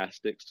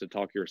gymnastics to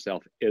talk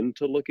yourself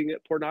into looking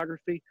at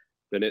pornography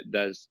than it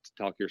does to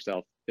talk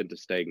yourself into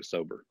staying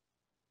sober.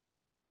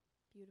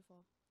 Beautiful.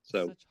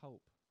 So Such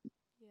hope.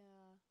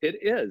 Yeah. it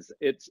is.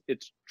 It's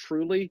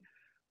truly,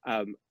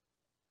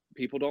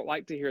 people don't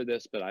like to hear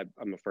this, but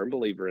I'm a firm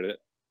believer in it.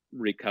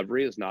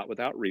 Recovery is not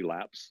without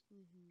relapse.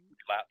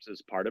 relapse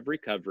is part of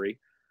recovery.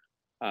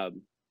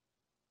 And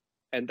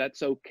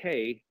that's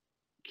okay.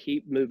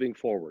 Keep moving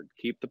forward.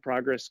 Keep the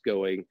progress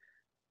going.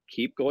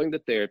 Keep going to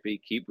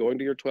therapy. Keep going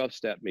to your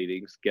 12-step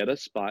meetings. Get a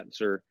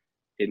sponsor.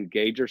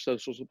 Engage your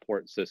social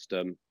support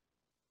system.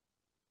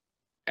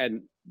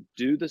 And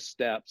do the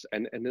steps,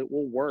 and it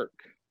will work.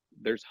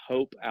 There's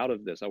hope out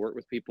of this. I work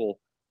with people.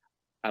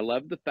 I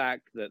love the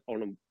fact that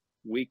on a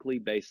weekly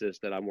basis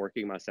that I'm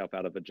working myself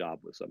out of a job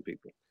with some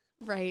people.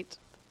 Right.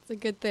 It's a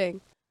good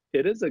thing.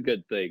 It is a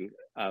good thing.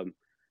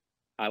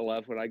 I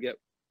love when I get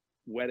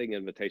wedding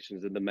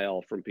invitations in the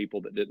mail from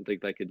people that didn't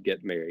think they could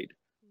get married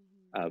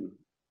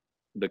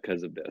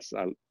because of this.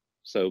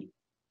 So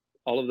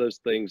all of those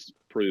things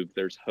prove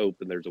there's hope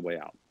and there's a way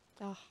out.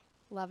 Oh,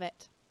 love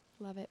it.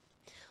 Love it.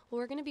 Well,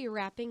 we're going to be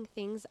wrapping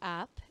things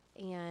up.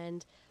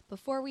 And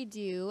before we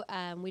do,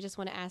 we just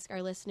want to ask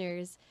our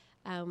listeners,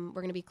 we're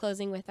going to be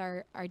closing with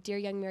our Dear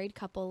Young Married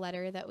Couple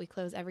letter that we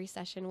close every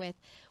session with.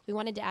 We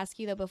wanted to ask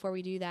you, though, before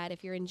we do that,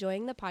 if you're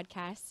enjoying the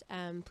podcast,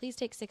 please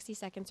take 60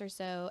 seconds or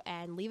so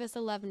and leave us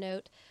a love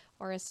note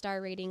or a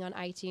star rating on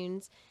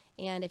iTunes.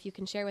 And if you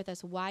can share with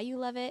us why you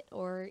love it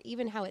or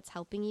even how it's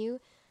helping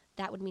you,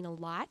 that would mean a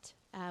lot.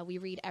 We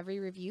read every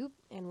review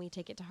and we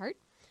take it to heart.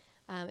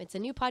 It's a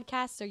new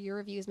podcast, so your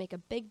reviews make a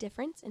big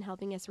difference in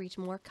helping us reach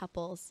more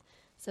couples.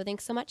 So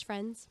thanks so much,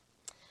 friends.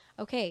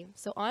 Okay,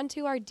 so on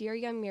to our Dear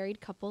Young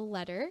Married Couple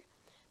letter.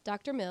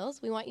 Dr.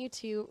 Mills, we want you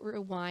to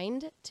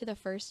rewind to the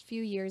first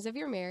few years of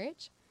your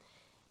marriage.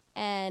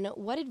 And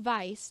what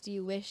advice do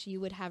you wish you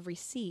would have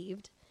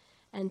received?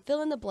 And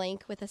fill in the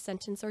blank with a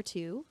sentence or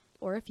two,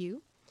 or a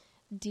few.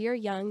 Dear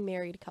Young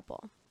Married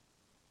Couple.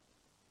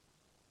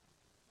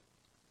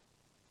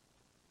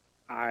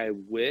 I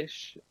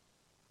wish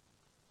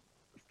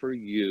for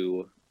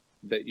you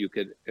that you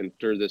could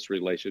enter this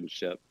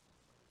relationship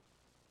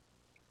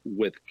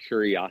with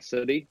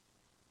curiosity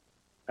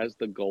as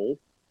the goal,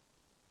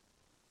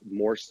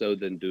 more so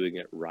than doing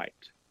it right.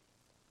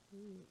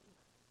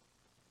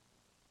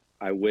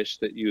 I wish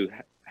that you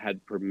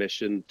had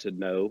permission to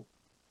know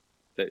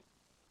that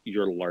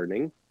you're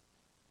learning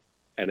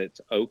and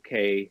it's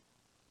okay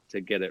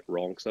to get it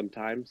wrong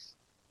sometimes,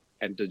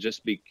 and to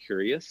just be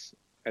curious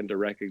and to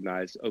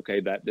recognize,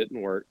 okay, that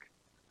didn't work.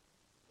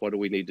 What do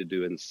we need to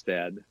do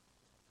instead?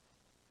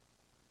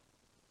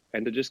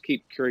 And to just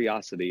keep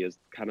curiosity as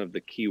kind of the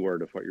key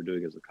word of what you're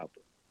doing as a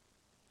couple.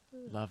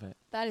 Love it.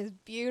 That is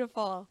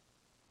beautiful.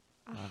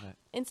 Love it.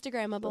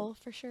 Instagrammable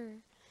for sure.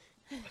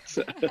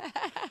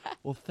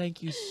 Well,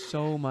 thank you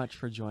so much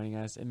for joining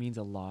us. It means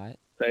a lot.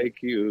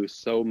 Thank you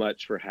so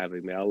much for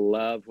having me. I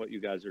love what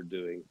you guys are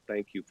doing.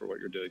 Thank you for what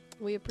you're doing.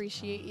 We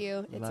appreciate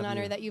you. It's Love an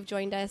honor you. that you've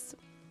joined us.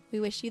 We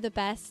wish you the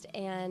best,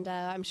 and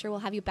I'm sure we'll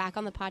have you back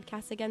on the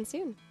podcast again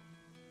soon.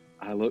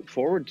 I look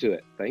forward to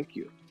it. Thank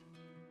you.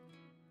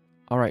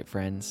 All right,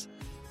 friends.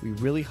 We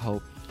really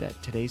hope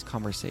that today's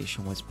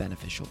conversation was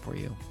beneficial for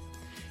you.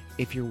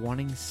 If you're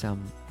wanting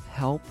some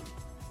help,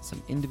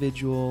 some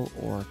individual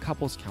or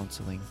couples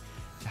counseling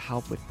to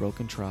help with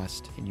broken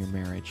trust in your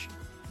marriage,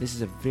 this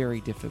is a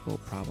very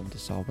difficult problem to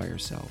solve by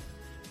yourself.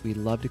 We'd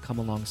love to come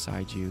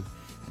alongside you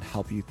and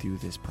help you through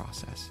this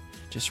process.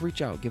 Just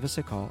reach out, give us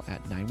a call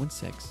at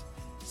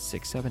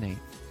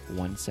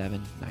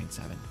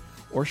 916-678-1797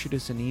 or shoot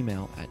us an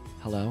email at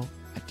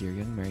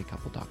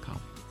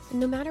hello@dearyoungmarriedcouple.com. And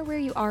no matter where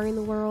you are in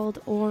the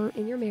world or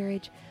in your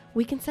marriage,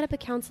 we can set up a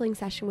counseling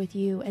session with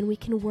you and we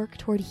can work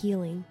toward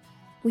healing.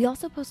 We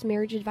also post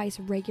marriage advice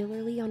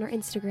regularly on our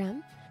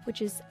Instagram,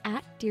 which is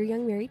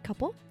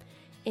 @DearYoungMarriedCouple,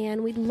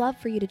 and we'd love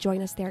for you to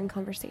join us there in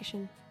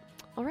conversation.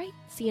 All right,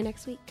 see you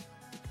next week.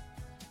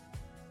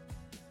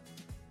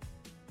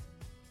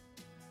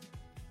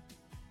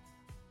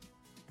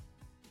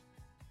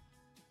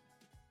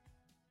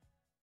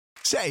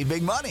 Save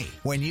big money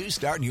when you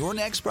start your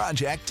next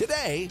project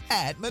today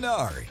at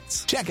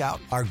Menards. Check out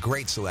our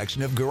great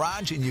selection of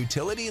garage and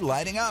utility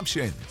lighting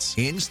options.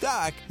 In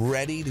stock,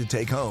 ready to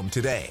take home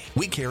today.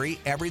 We carry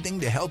everything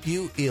to help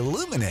you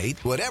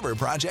illuminate whatever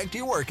project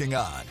you're working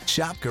on.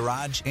 Shop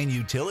garage and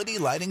utility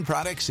lighting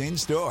products in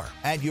store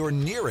at your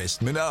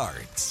nearest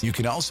Menards. You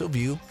can also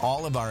view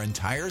all of our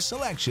entire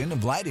selection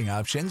of lighting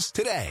options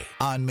today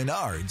on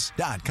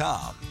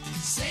Menards.com.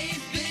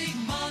 Save big